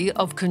variety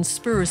of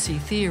conspiracy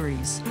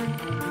theories.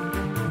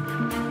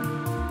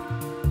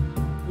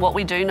 What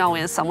we do know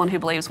is someone who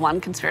believes one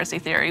conspiracy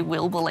theory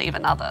will believe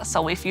another.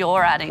 So if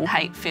you're adding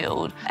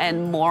hate-filled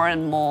and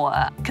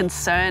more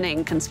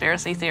concerning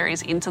conspiracy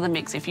theories into the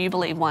mix, if you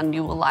believe one,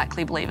 you will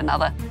likely believe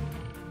another.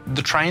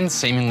 The Trains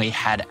seemingly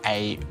had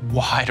a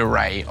wide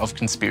array of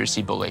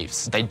conspiracy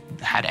beliefs. They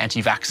had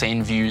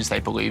anti-vaccine views. They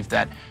believed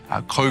that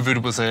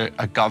COVID was a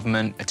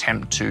government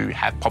attempt to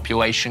have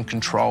population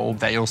control.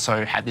 They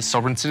also had this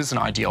sovereign citizen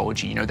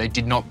ideology. You know, they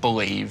did not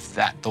believe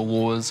that the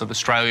laws of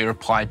Australia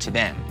applied to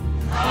them.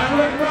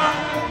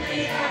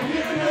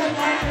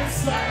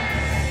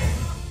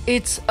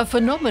 It's a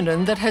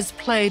phenomenon that has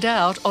played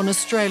out on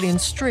Australian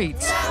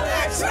streets,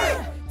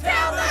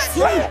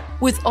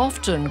 with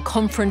often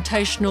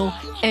confrontational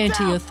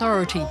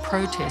anti-authority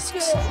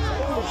protests.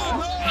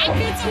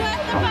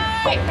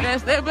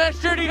 They're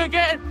shooting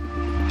again!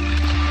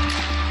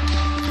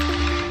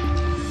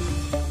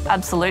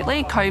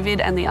 Absolutely, COVID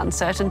and the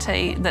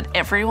uncertainty that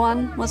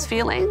everyone was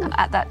feeling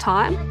at that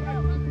time,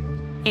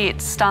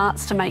 it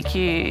starts to make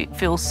you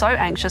feel so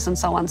anxious and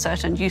so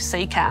uncertain, you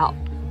seek out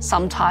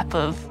some type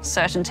of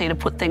certainty to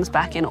put things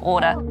back in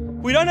order.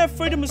 We don't have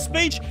freedom of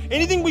speech.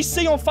 Anything we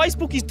see on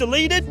Facebook is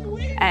deleted.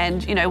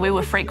 And, you know, we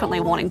were frequently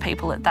warning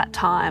people at that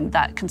time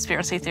that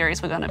conspiracy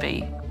theories were going to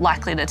be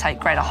likely to take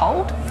greater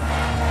hold.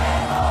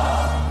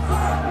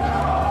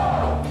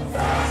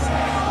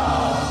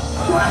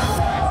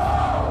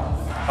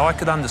 I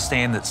could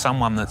understand that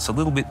someone that's a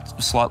little bit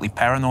slightly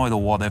paranoid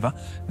or whatever,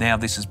 now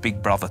this is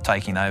Big Brother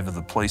taking over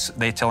the police,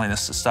 they're telling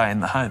us to stay in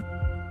the home.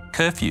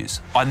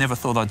 Curfews. I never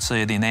thought I'd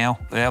see it in our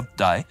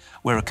day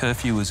where a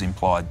curfew was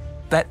implied.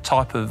 That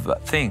type of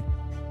thing.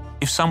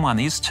 If someone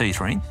is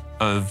teetering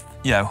of,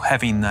 you know,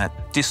 having that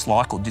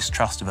dislike or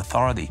distrust of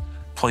authority,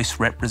 police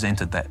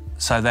represented that.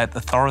 So that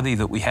authority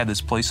that we had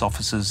as police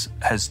officers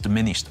has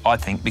diminished, I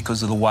think,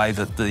 because of the way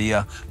that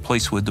the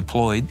police were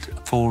deployed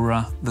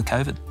for the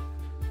COVID.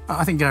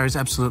 I think Gary's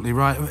absolutely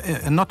right.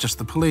 And not just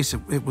the police,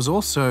 it was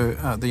also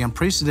the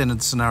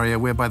unprecedented scenario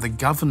whereby the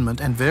government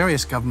and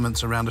various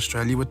governments around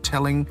Australia were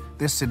telling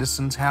their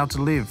citizens how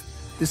to live.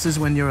 This is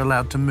when you're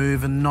allowed to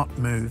move and not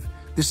move.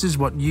 This is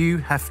what you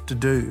have to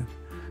do.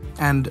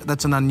 And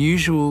that's an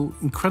unusual,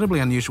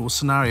 incredibly unusual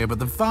scenario, but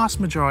the vast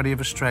majority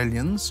of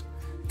Australians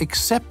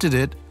accepted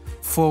it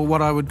for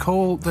what I would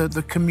call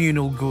the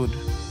communal good.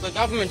 The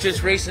government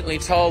just recently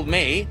told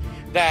me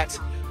that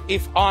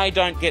if I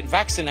don't get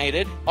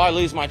vaccinated, I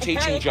lose my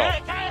teaching job.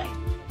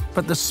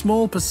 But the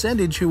small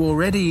percentage who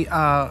already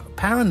are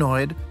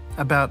paranoid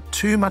about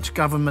too much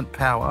government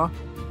power,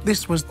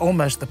 this was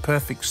almost the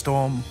perfect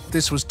storm.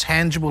 This was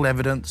tangible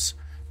evidence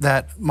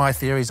that my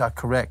theories are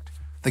correct.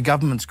 The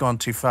government's gone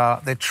too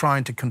far. They're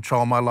trying to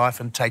control my life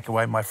and take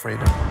away my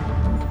freedom.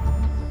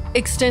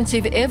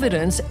 Extensive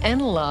evidence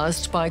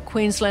analysed by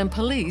Queensland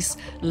Police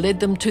led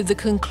them to the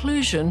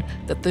conclusion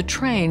that the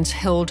Trains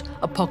held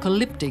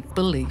apocalyptic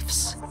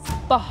beliefs.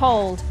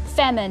 Behold,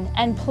 famine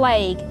and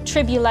plague,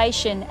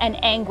 tribulation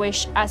and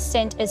anguish are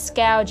sent as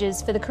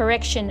scourges for the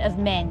correction of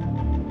men.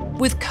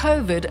 With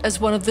COVID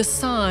as one of the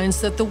signs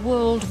that the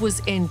world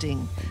was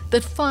ending,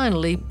 that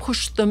finally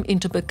pushed them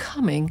into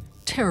becoming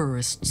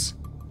terrorists.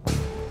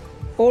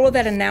 All of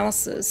that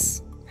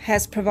analysis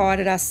has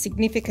provided us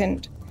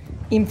significant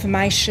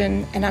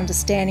information and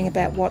understanding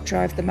about what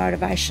drove the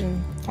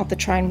motivation of the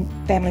Train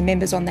family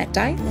members on that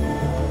day.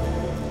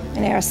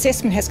 And our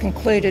assessment has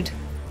concluded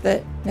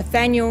that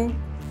Nathaniel,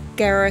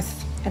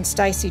 Gareth and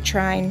Stacey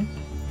Train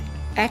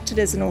acted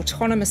as an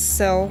autonomous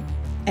cell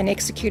and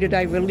executed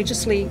a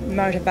religiously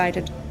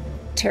motivated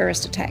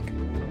terrorist attack.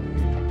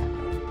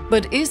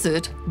 But is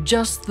it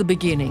just the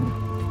beginning?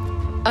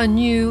 A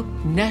new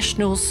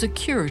national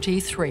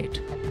security threat.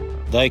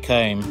 They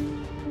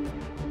came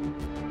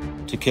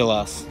to kill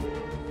us.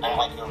 And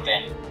we killed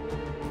them.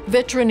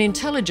 Veteran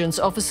Intelligence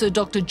Officer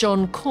Dr.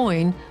 John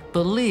Coyne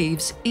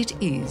believes it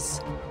is.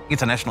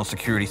 It's a national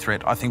security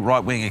threat. I think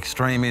right-wing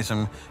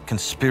extremism,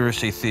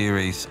 conspiracy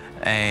theories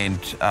and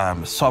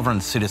sovereign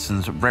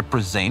citizens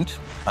represent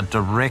a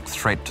direct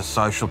threat to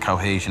social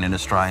cohesion in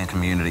Australian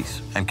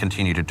communities and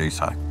continue to do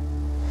so.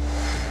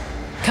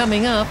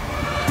 Coming up...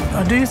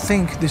 I do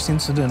think this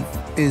incident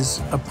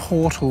is a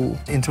portal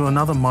into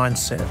another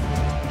mindset.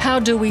 How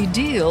do we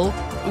deal?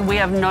 We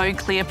have no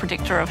clear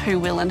predictor of who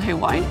will and who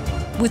won't.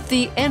 with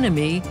the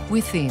enemy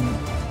within.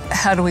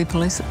 How do we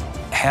police it?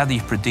 How do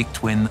you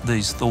predict when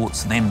these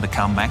thoughts then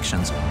become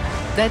actions?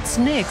 That's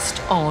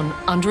next on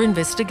Under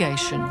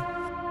Investigation.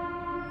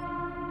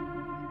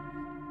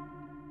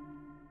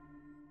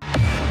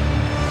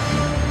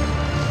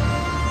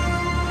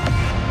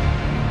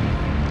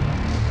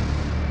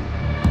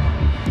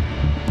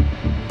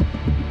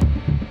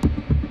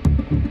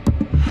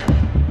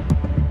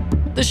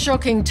 The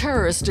shocking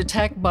terrorist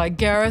attack by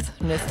Gareth,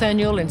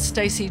 Nathaniel and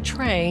Stacey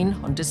Train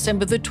on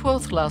December the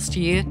 12th last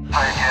year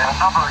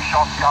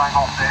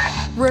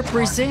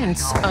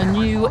represents a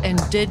new and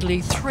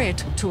deadly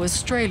threat to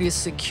Australia's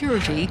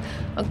security,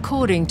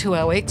 according to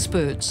our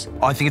experts.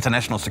 I think it's a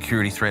national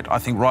security threat. I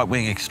think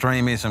right-wing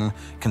extremism,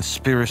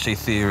 conspiracy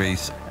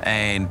theories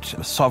and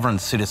sovereign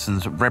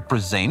citizens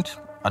represent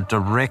a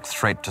direct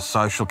threat to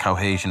social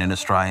cohesion in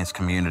Australians'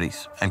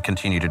 communities and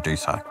continue to do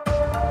so.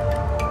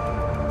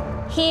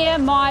 Hear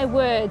my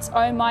words,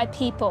 O my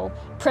people.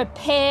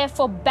 Prepare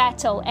for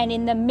battle, and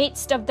in the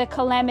midst of the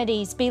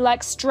calamities, be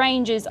like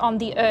strangers on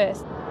the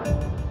earth.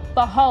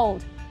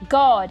 Behold,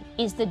 God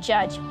is the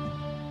judge.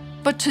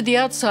 But to the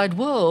outside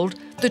world,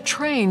 the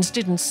Trains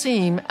didn't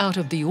seem out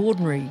of the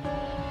ordinary.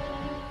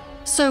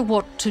 So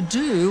what to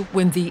do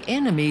when the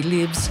enemy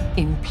lives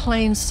in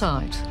plain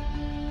sight?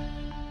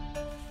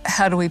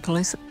 How do we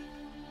police it?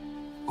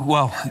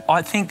 Well,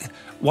 I think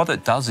what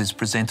it does is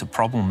present a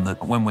problem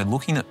that when we're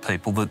looking at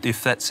people, that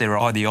if that's their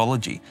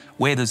ideology,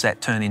 where does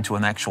that turn into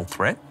an actual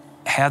threat?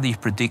 How do you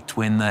predict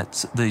when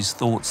these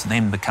thoughts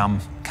then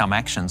become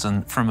actions?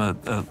 And from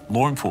a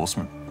law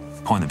enforcement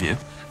point of view,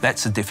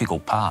 that's the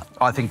difficult part.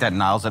 I think that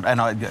nails it. And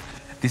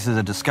this is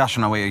a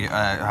discussion we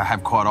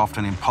have quite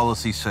often in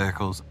policy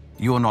circles.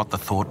 You're not the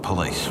thought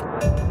police.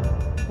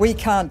 We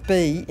can't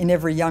be in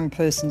every young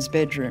person's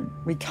bedroom.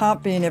 We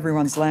can't be in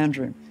everyone's lounge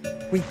room.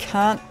 We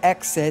can't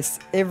access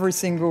every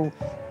single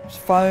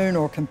phone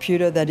or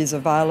computer that is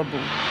available.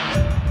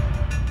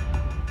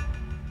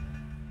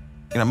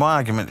 You know, my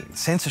argument,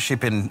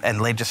 censorship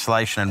and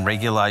legislation and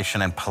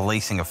regulation and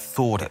policing of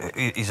thought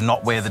is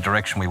not where the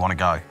direction we want to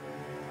go.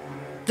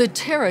 The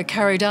terror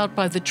carried out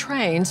by the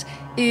Trains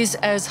is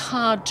as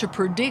hard to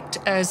predict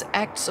as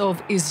acts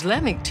of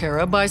Islamic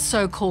terror by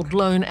so-called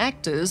lone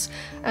actors,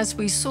 as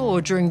we saw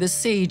during the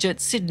siege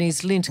at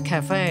Sydney's Lint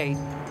Cafe.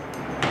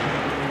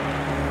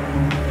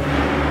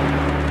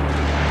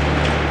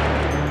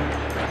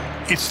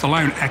 It's the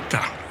lone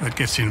actor that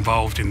gets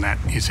involved in that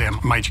is our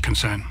major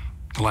concern,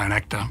 the lone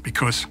actor,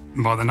 because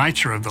by the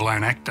nature of the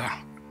lone actor,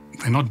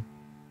 they're not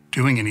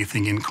doing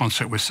anything in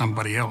concert with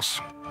somebody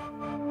else.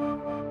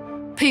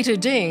 Peter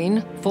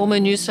Dean, former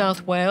New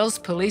South Wales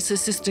Police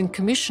Assistant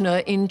Commissioner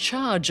in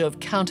charge of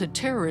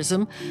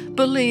counter-terrorism,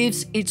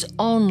 believes it's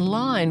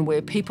online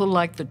where people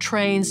like the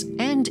Trains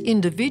and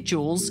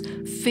individuals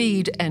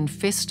feed and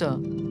fester.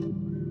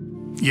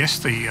 Yes,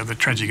 the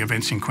tragic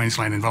events in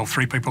Queensland involve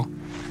 3 people,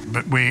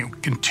 but we're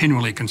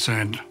continually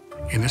concerned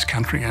in this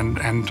country and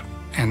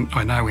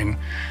I know in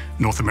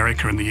North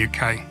America and the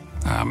UK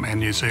and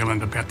New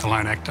Zealand about the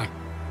lone actor,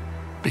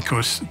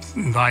 because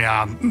they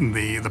are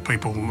the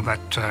people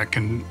that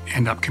can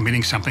end up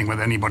committing something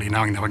without anybody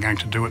knowing they were going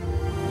to do it.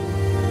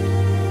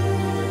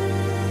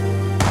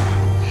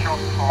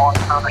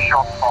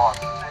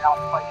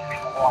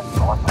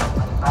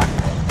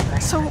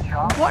 So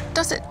what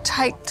does it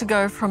take to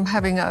go from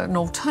having an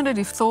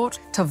alternative thought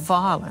to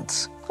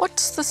violence?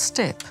 What's the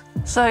step?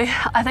 So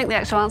I think the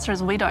actual answer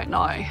is we don't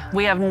know.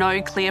 We have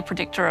no clear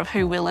predictor of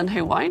who will and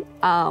who won't.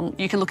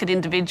 You can look at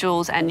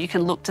individuals and you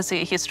can look to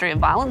see a history of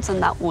violence,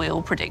 and that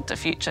will predict a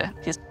future,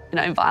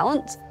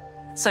 violence.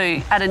 So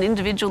at an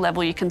individual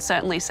level, you can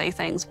certainly see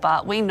things,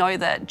 but we know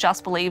that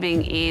just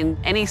believing in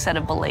any set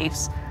of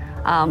beliefs,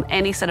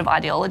 any set of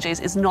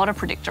ideologies is not a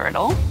predictor at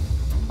all.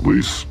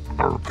 Police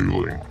are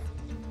appealing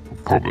for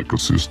public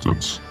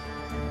assistance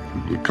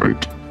to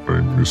locate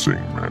a missing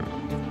man.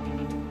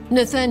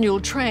 Nathaniel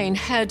Train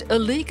had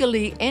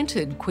illegally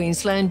entered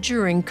Queensland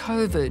during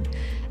COVID,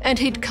 and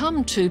he'd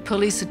come to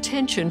police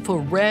attention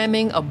for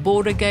ramming a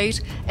border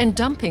gate and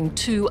dumping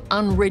 2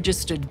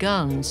 unregistered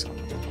guns.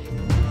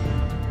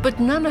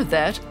 But none of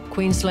that,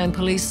 Queensland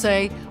Police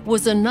say,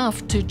 was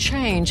enough to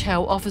change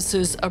how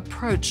officers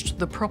approached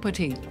the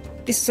property.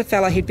 This is a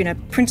fellow who'd been a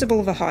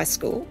principal of a high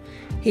school.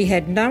 He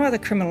had no other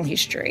criminal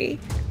history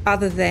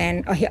other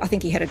than, I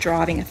think he had a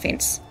driving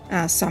offence,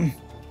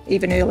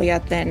 even earlier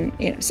than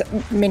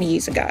many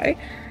years ago.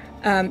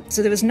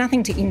 So there was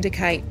nothing to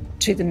indicate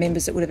to the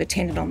members that would have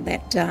attended on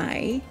that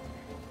day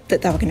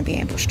that they were going to be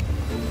ambushed.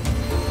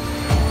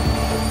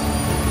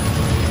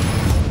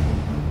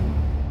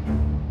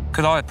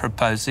 Could I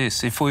propose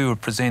this? If we were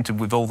presented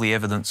with all the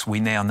evidence we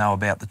now know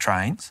about the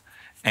Trains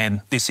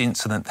and this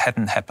incident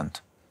hadn't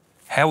happened,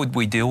 how would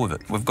we deal with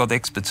it? We've got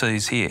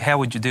expertise here. How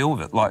would you deal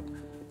with it? Like,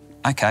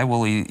 OK,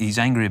 well, he's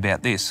angry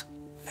about this.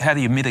 How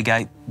do you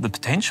mitigate the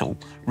potential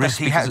risk?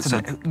 He has,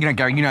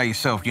 Gary, you know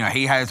yourself,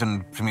 he has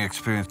some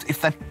experience.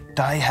 If that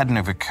day hadn't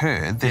have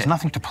occurred, there's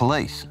nothing to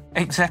police.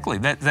 Exactly.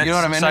 That's, you know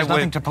what I mean? So there's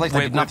nothing to police.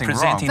 They did nothing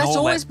wrong. That's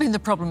always been the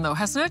problem, though,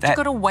 hasn't it? You've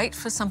got to wait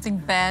for something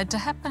bad to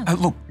happen.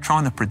 Look,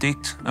 trying to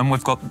predict, and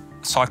we've got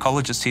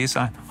psychologists here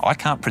saying, I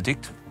can't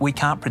predict, we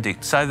can't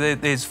predict. So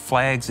there's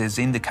flags, there's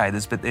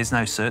indicators, but there's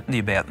no certainty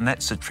about it, and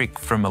that's the trick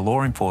from a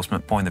law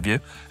enforcement point of view.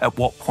 At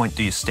what point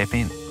do you step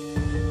in?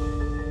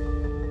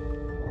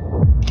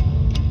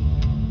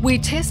 We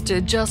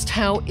tested just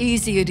how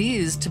easy it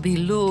is to be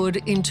lured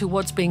into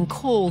what's being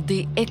called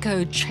the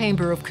echo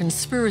chamber of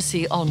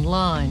conspiracy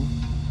online.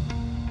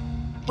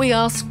 We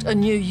asked a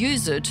new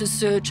user to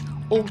search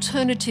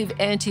alternative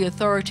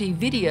anti-authority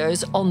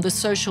videos on the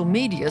social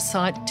media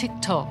site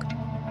TikTok.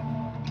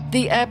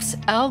 The app's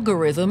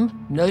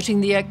algorithm, noting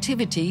the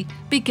activity,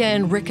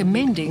 began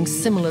recommending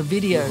similar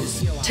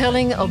videos,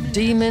 telling of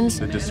demons,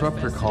 the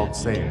disruptor called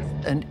Satan,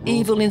 and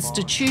evil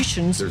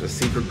institutions there's a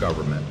secret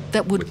government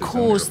that would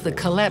cause the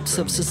collapse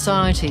of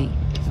society,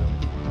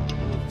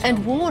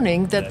 and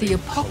warning that the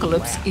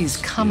apocalypse is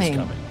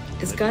coming.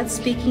 Is God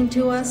speaking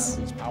to us?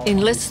 In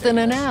less than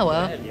an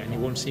hour,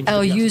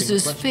 our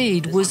users'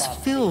 feed was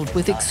filled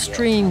with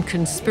extreme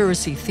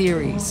conspiracy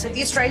theories.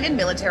 The Australian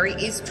military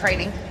is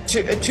training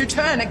to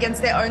turn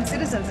against their own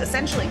citizens,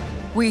 essentially.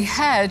 We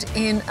had,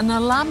 in an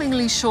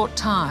alarmingly short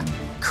time,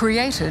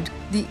 created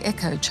the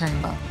echo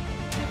chamber.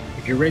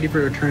 If you're ready for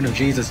the return of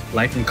Jesus,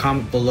 like and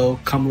comment below.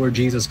 Come Lord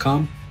Jesus,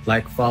 come.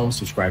 Like, follow,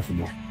 subscribe for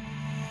more.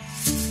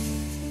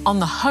 On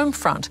the home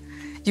front,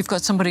 you've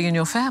got somebody in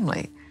your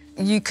family.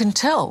 You can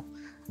tell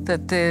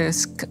that they're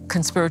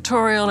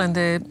conspiratorial and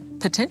they're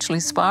potentially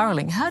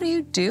spiralling. How do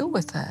you deal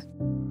with that?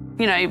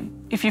 You know,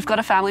 if you've got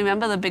a family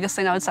member, the biggest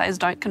thing I would say is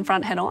don't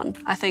confront head on.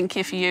 I think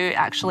if you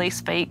actually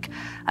speak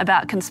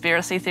about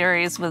conspiracy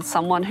theories with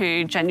someone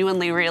who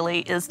genuinely really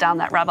is down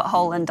that rabbit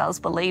hole and does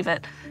believe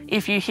it,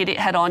 if you hit it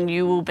head on,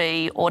 you will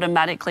be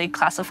automatically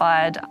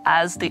classified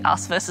as the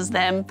us versus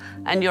them,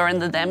 and you're in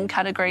the them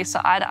category. So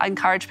I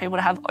encourage people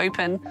to have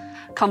open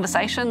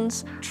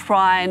conversations,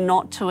 try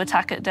not to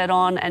attack it dead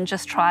on, and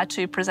just try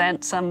to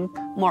present some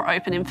more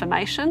open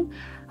information.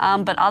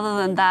 But other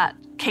than that,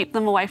 keep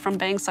them away from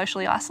being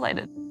socially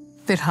isolated.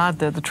 Bit hard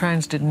though, the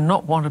trans did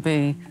not want to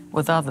be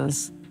with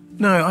others.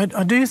 No,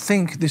 I do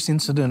think this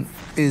incident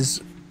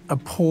is a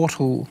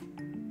portal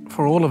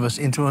for all of us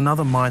into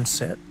another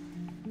mindset.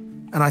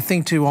 And I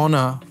think to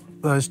honour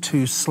those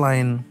two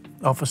slain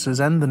officers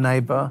and the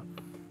neighbour,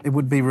 it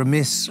would be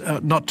remiss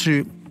not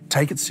to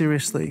take it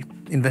seriously,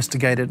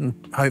 investigate it and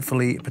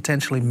hopefully,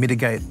 potentially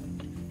mitigate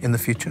in the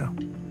future.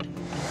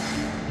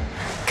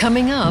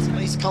 Coming up,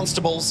 Police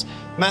Constables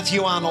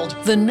Matthew Arnold.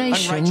 The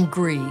nation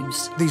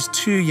grieves. These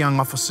two young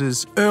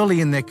officers,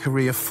 early in their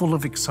career, full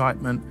of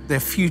excitement,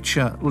 their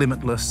future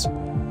limitless.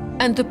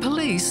 And the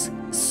police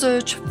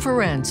search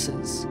for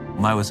answers.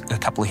 There was a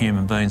couple of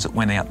human beings that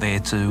went out there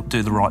to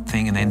do the right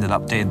thing and ended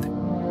up dead.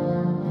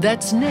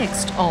 That's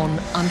next on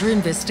Under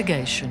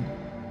Investigation.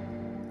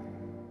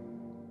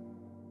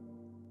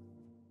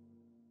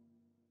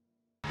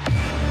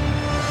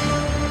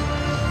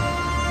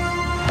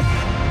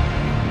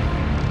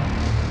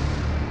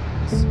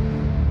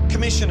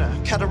 Commissioner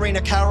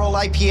Katarina Carroll,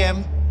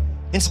 APM,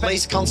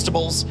 Police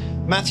Constables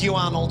Matthew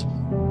Arnold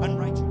and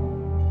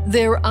Rachel.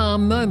 There are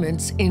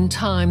moments in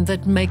time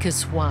that make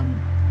us one.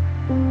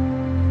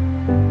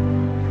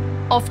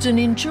 Often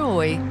in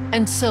joy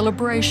and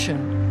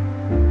celebration,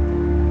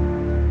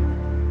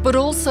 but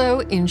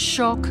also in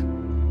shock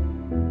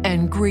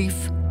and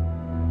grief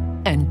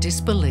and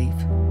disbelief.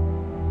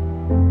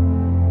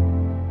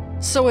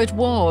 So it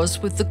was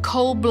with the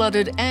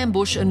cold-blooded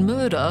ambush and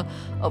murder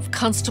of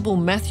Constable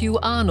Matthew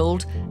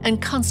Arnold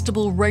and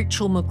Constable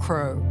Rachel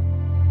McCrow.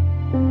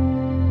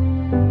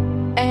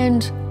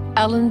 And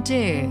Alan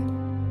Dare,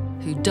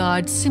 who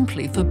died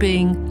simply for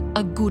being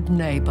a good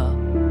neighbour.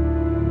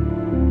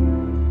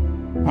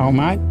 Oh,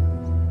 mate.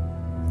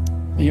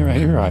 You're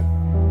right.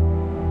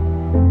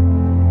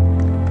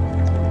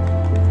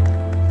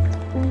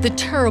 The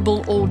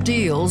terrible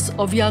ordeals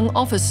of young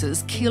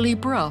officers Keely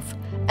Brough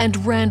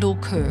and Randall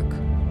Kirk.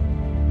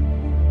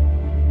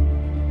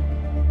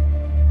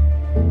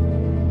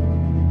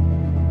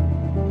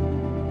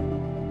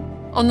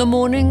 On the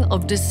morning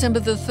of December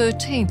the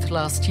 13th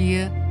last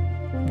year,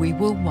 we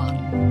were one.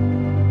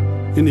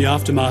 In the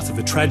aftermath of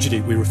a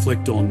tragedy, we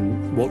reflect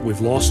on what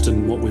we've lost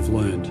and what we've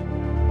learned.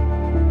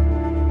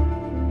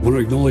 I want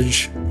to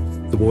acknowledge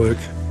the work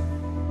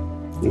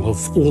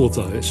of all of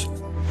those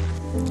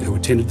who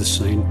attended the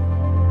scene.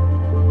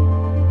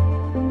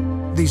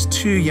 These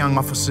two young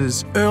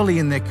officers, early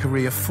in their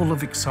career, full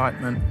of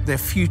excitement, their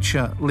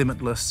future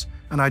limitless,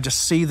 and I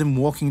just see them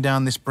walking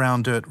down this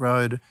brown dirt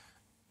road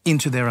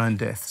into their own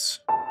deaths.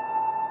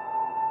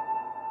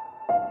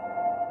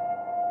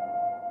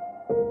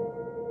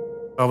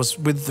 I was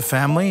with the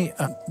family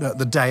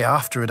the day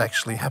after it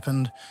actually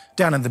happened,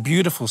 down in the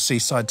beautiful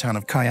seaside town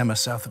of Kiama,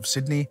 south of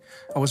Sydney.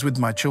 I was with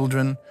my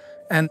children,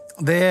 And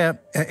there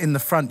in the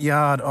front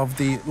yard of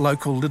the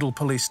local little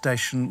police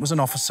station was an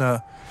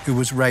officer who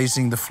was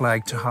raising the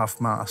flag to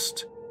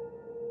half-mast.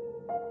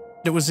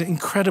 It was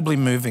incredibly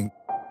moving.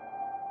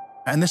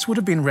 And this would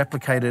have been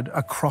replicated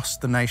across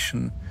the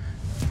nation.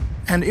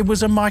 And it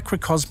was a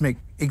microcosmic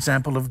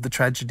example of the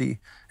tragedy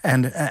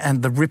and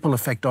the ripple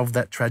effect of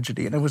that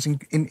tragedy. And it was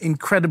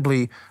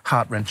incredibly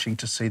heart-wrenching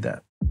to see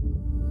that.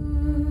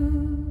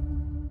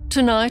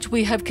 Tonight,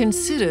 we have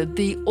considered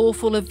the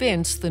awful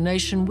events the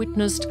nation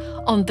witnessed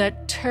on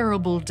that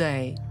terrible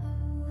day.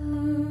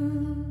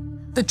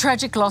 The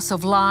tragic loss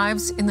of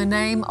lives in the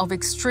name of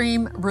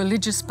extreme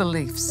religious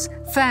beliefs,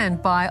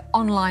 fanned by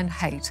online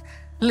hate,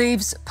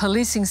 leaves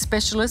policing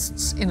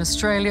specialists in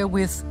Australia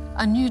with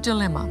a new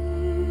dilemma.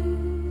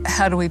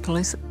 How do we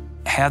police it?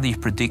 How do you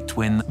predict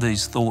when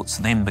these thoughts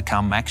then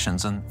become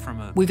actions? And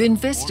We've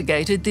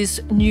investigated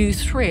this new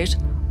threat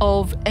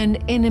of an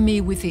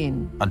enemy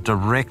within. A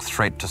direct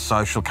threat to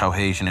social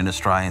cohesion in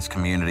Australians'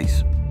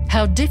 communities.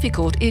 How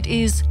difficult it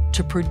is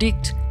to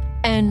predict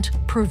and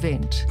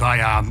prevent. They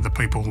are the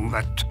people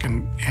that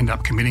can end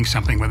up committing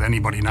something without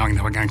anybody knowing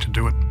they were going to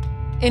do it.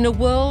 In a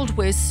world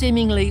where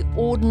seemingly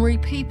ordinary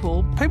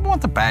people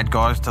want the bad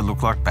guys to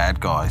look like bad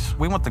guys.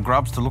 We want the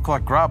grubs to look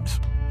like grubs.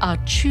 Are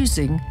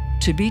choosing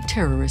to be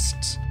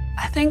terrorists.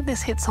 I think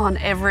this hits on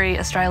every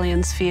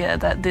Australian's fear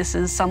that this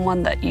is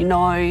someone that you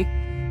know.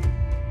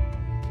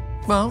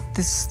 Well,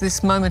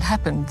 this moment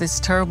happened. This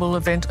terrible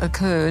event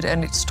occurred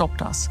and it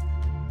stopped us.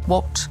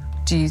 What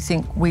do you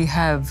think we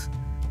have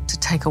to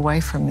take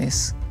away from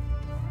this?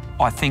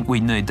 I think we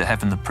need to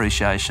have an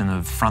appreciation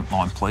of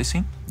frontline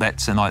policing.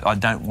 And I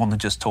don't want to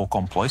just talk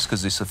on police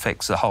because this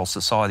affects the whole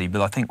society,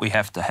 but I think we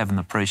have to have an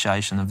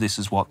appreciation of this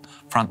is what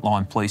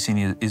frontline policing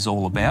is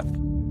all about.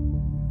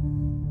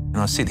 And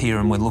I sit here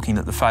and we're looking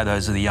at the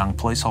photos of the young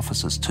police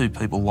officers. 2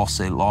 people lost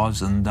their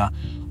lives, and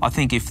I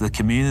think if the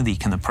community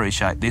can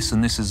appreciate this,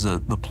 and this is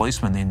the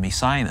policeman in me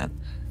saying it,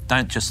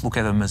 don't just look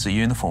at them as a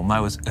uniform.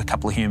 They were a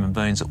couple of human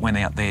beings that went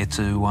out there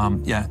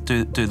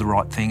to do the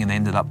right thing and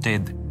ended up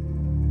dead.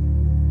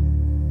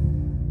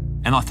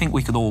 And I think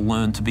we could all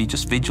learn to be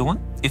just vigilant.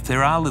 If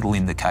there are little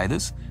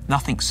indicators,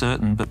 nothing's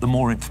certain, but the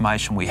more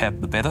information we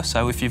have, the better.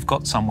 So if you've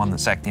got someone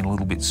that's acting a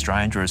little bit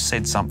strange or has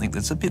said something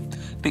that's a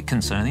bit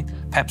concerning,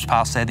 perhaps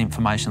pass that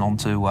information on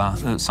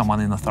to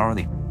someone in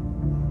authority.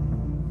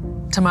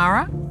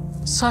 Tamara,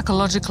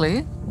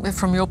 psychologically,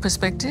 from your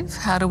perspective,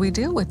 how do we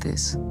deal with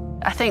this?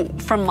 I think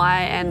from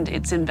my end,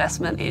 it's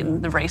investment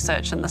in the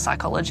research and the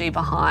psychology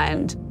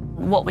behind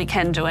what we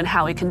can do and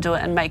how we can do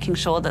it, and making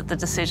sure that the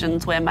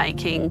decisions we're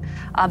making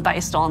are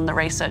based on the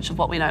research of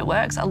what we know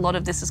works. A lot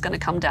of this is going to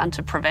come down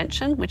to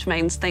prevention, which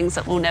means things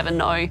that we'll never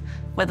know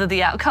whether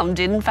the outcome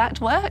did in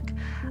fact work.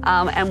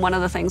 And one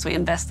of the things we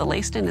invest the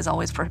least in is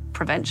always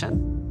prevention.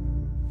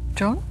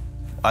 John?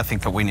 I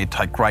think that we need to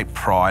take great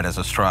pride as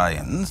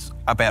Australians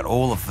about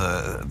all of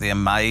the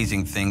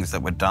amazing things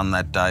that were done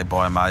that day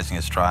by amazing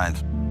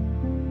Australians.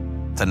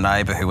 The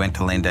neighbour who went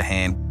to lend a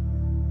hand,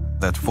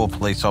 the 4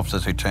 police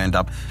officers who turned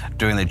up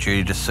doing their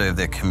duty to serve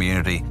their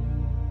community.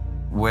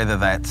 Whether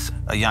that's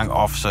a young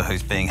officer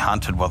who's being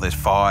hunted while there's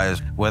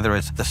fires, whether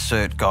it's the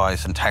CERT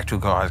guys and tactical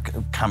guys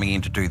coming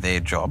in to do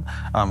their job.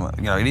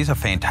 It is a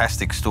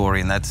fantastic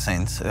story in that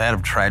sense, out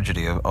of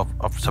tragedy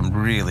of some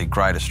really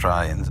great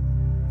Australians.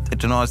 It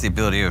denies the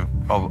ability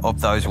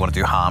of those who want to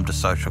do harm to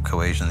social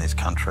cohesion in this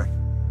country.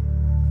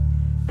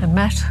 And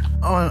Matt?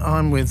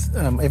 I'm with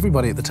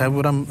everybody at the table,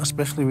 but I'm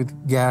especially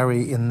with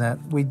Gary in that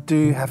we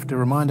do have to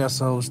remind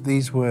ourselves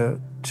these were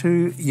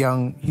 2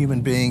 young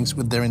human beings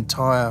with their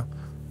entire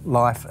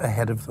life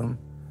ahead of them.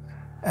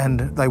 And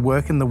they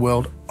work in the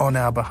world on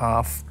our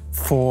behalf,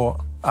 for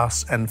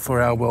us and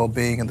for our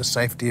well-being and the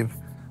safety of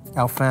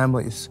our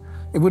families.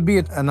 It would be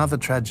another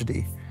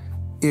tragedy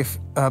if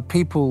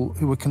people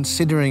who were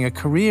considering a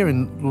career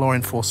in law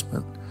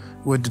enforcement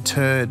were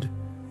deterred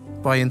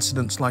by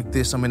incidents like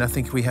this. I mean, I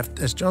think we have,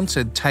 as John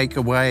said, take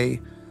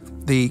away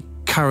the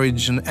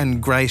courage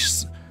and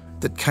grace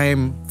that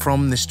came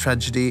from this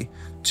tragedy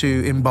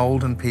to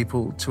embolden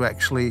people to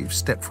actually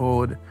step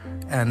forward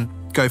and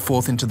go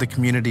forth into the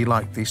community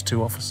like these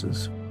 2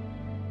 officers.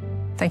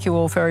 Thank you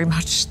all very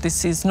much.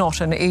 This is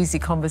not an easy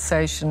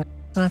conversation.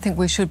 And I think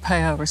we should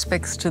pay our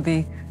respects to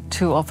the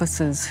 2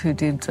 officers who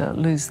did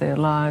lose their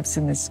lives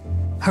in this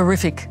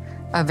horrific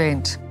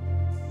event.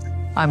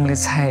 I'm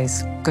Liz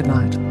Hayes. Good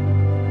night.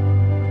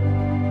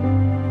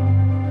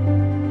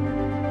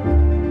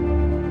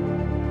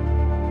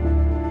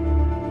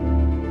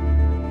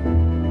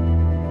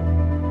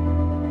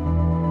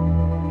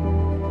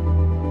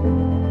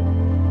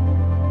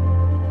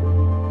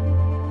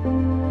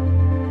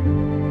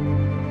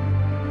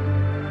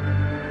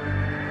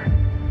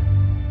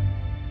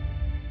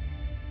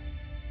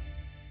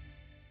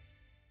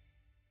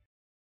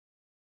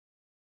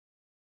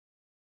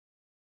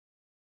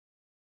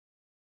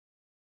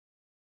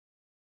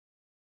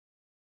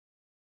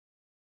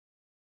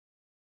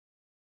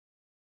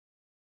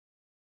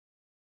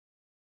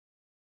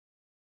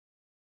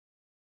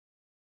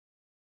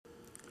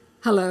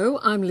 Hello,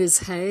 I'm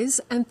Liz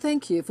Hayes, and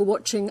thank you for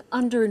watching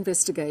Under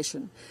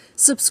Investigation.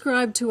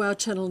 Subscribe to our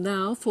channel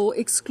now for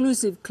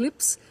exclusive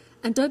clips,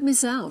 and don't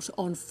miss out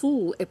on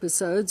full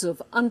episodes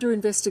of Under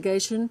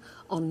Investigation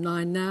on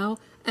 9Now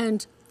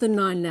and the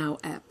 9Now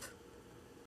app.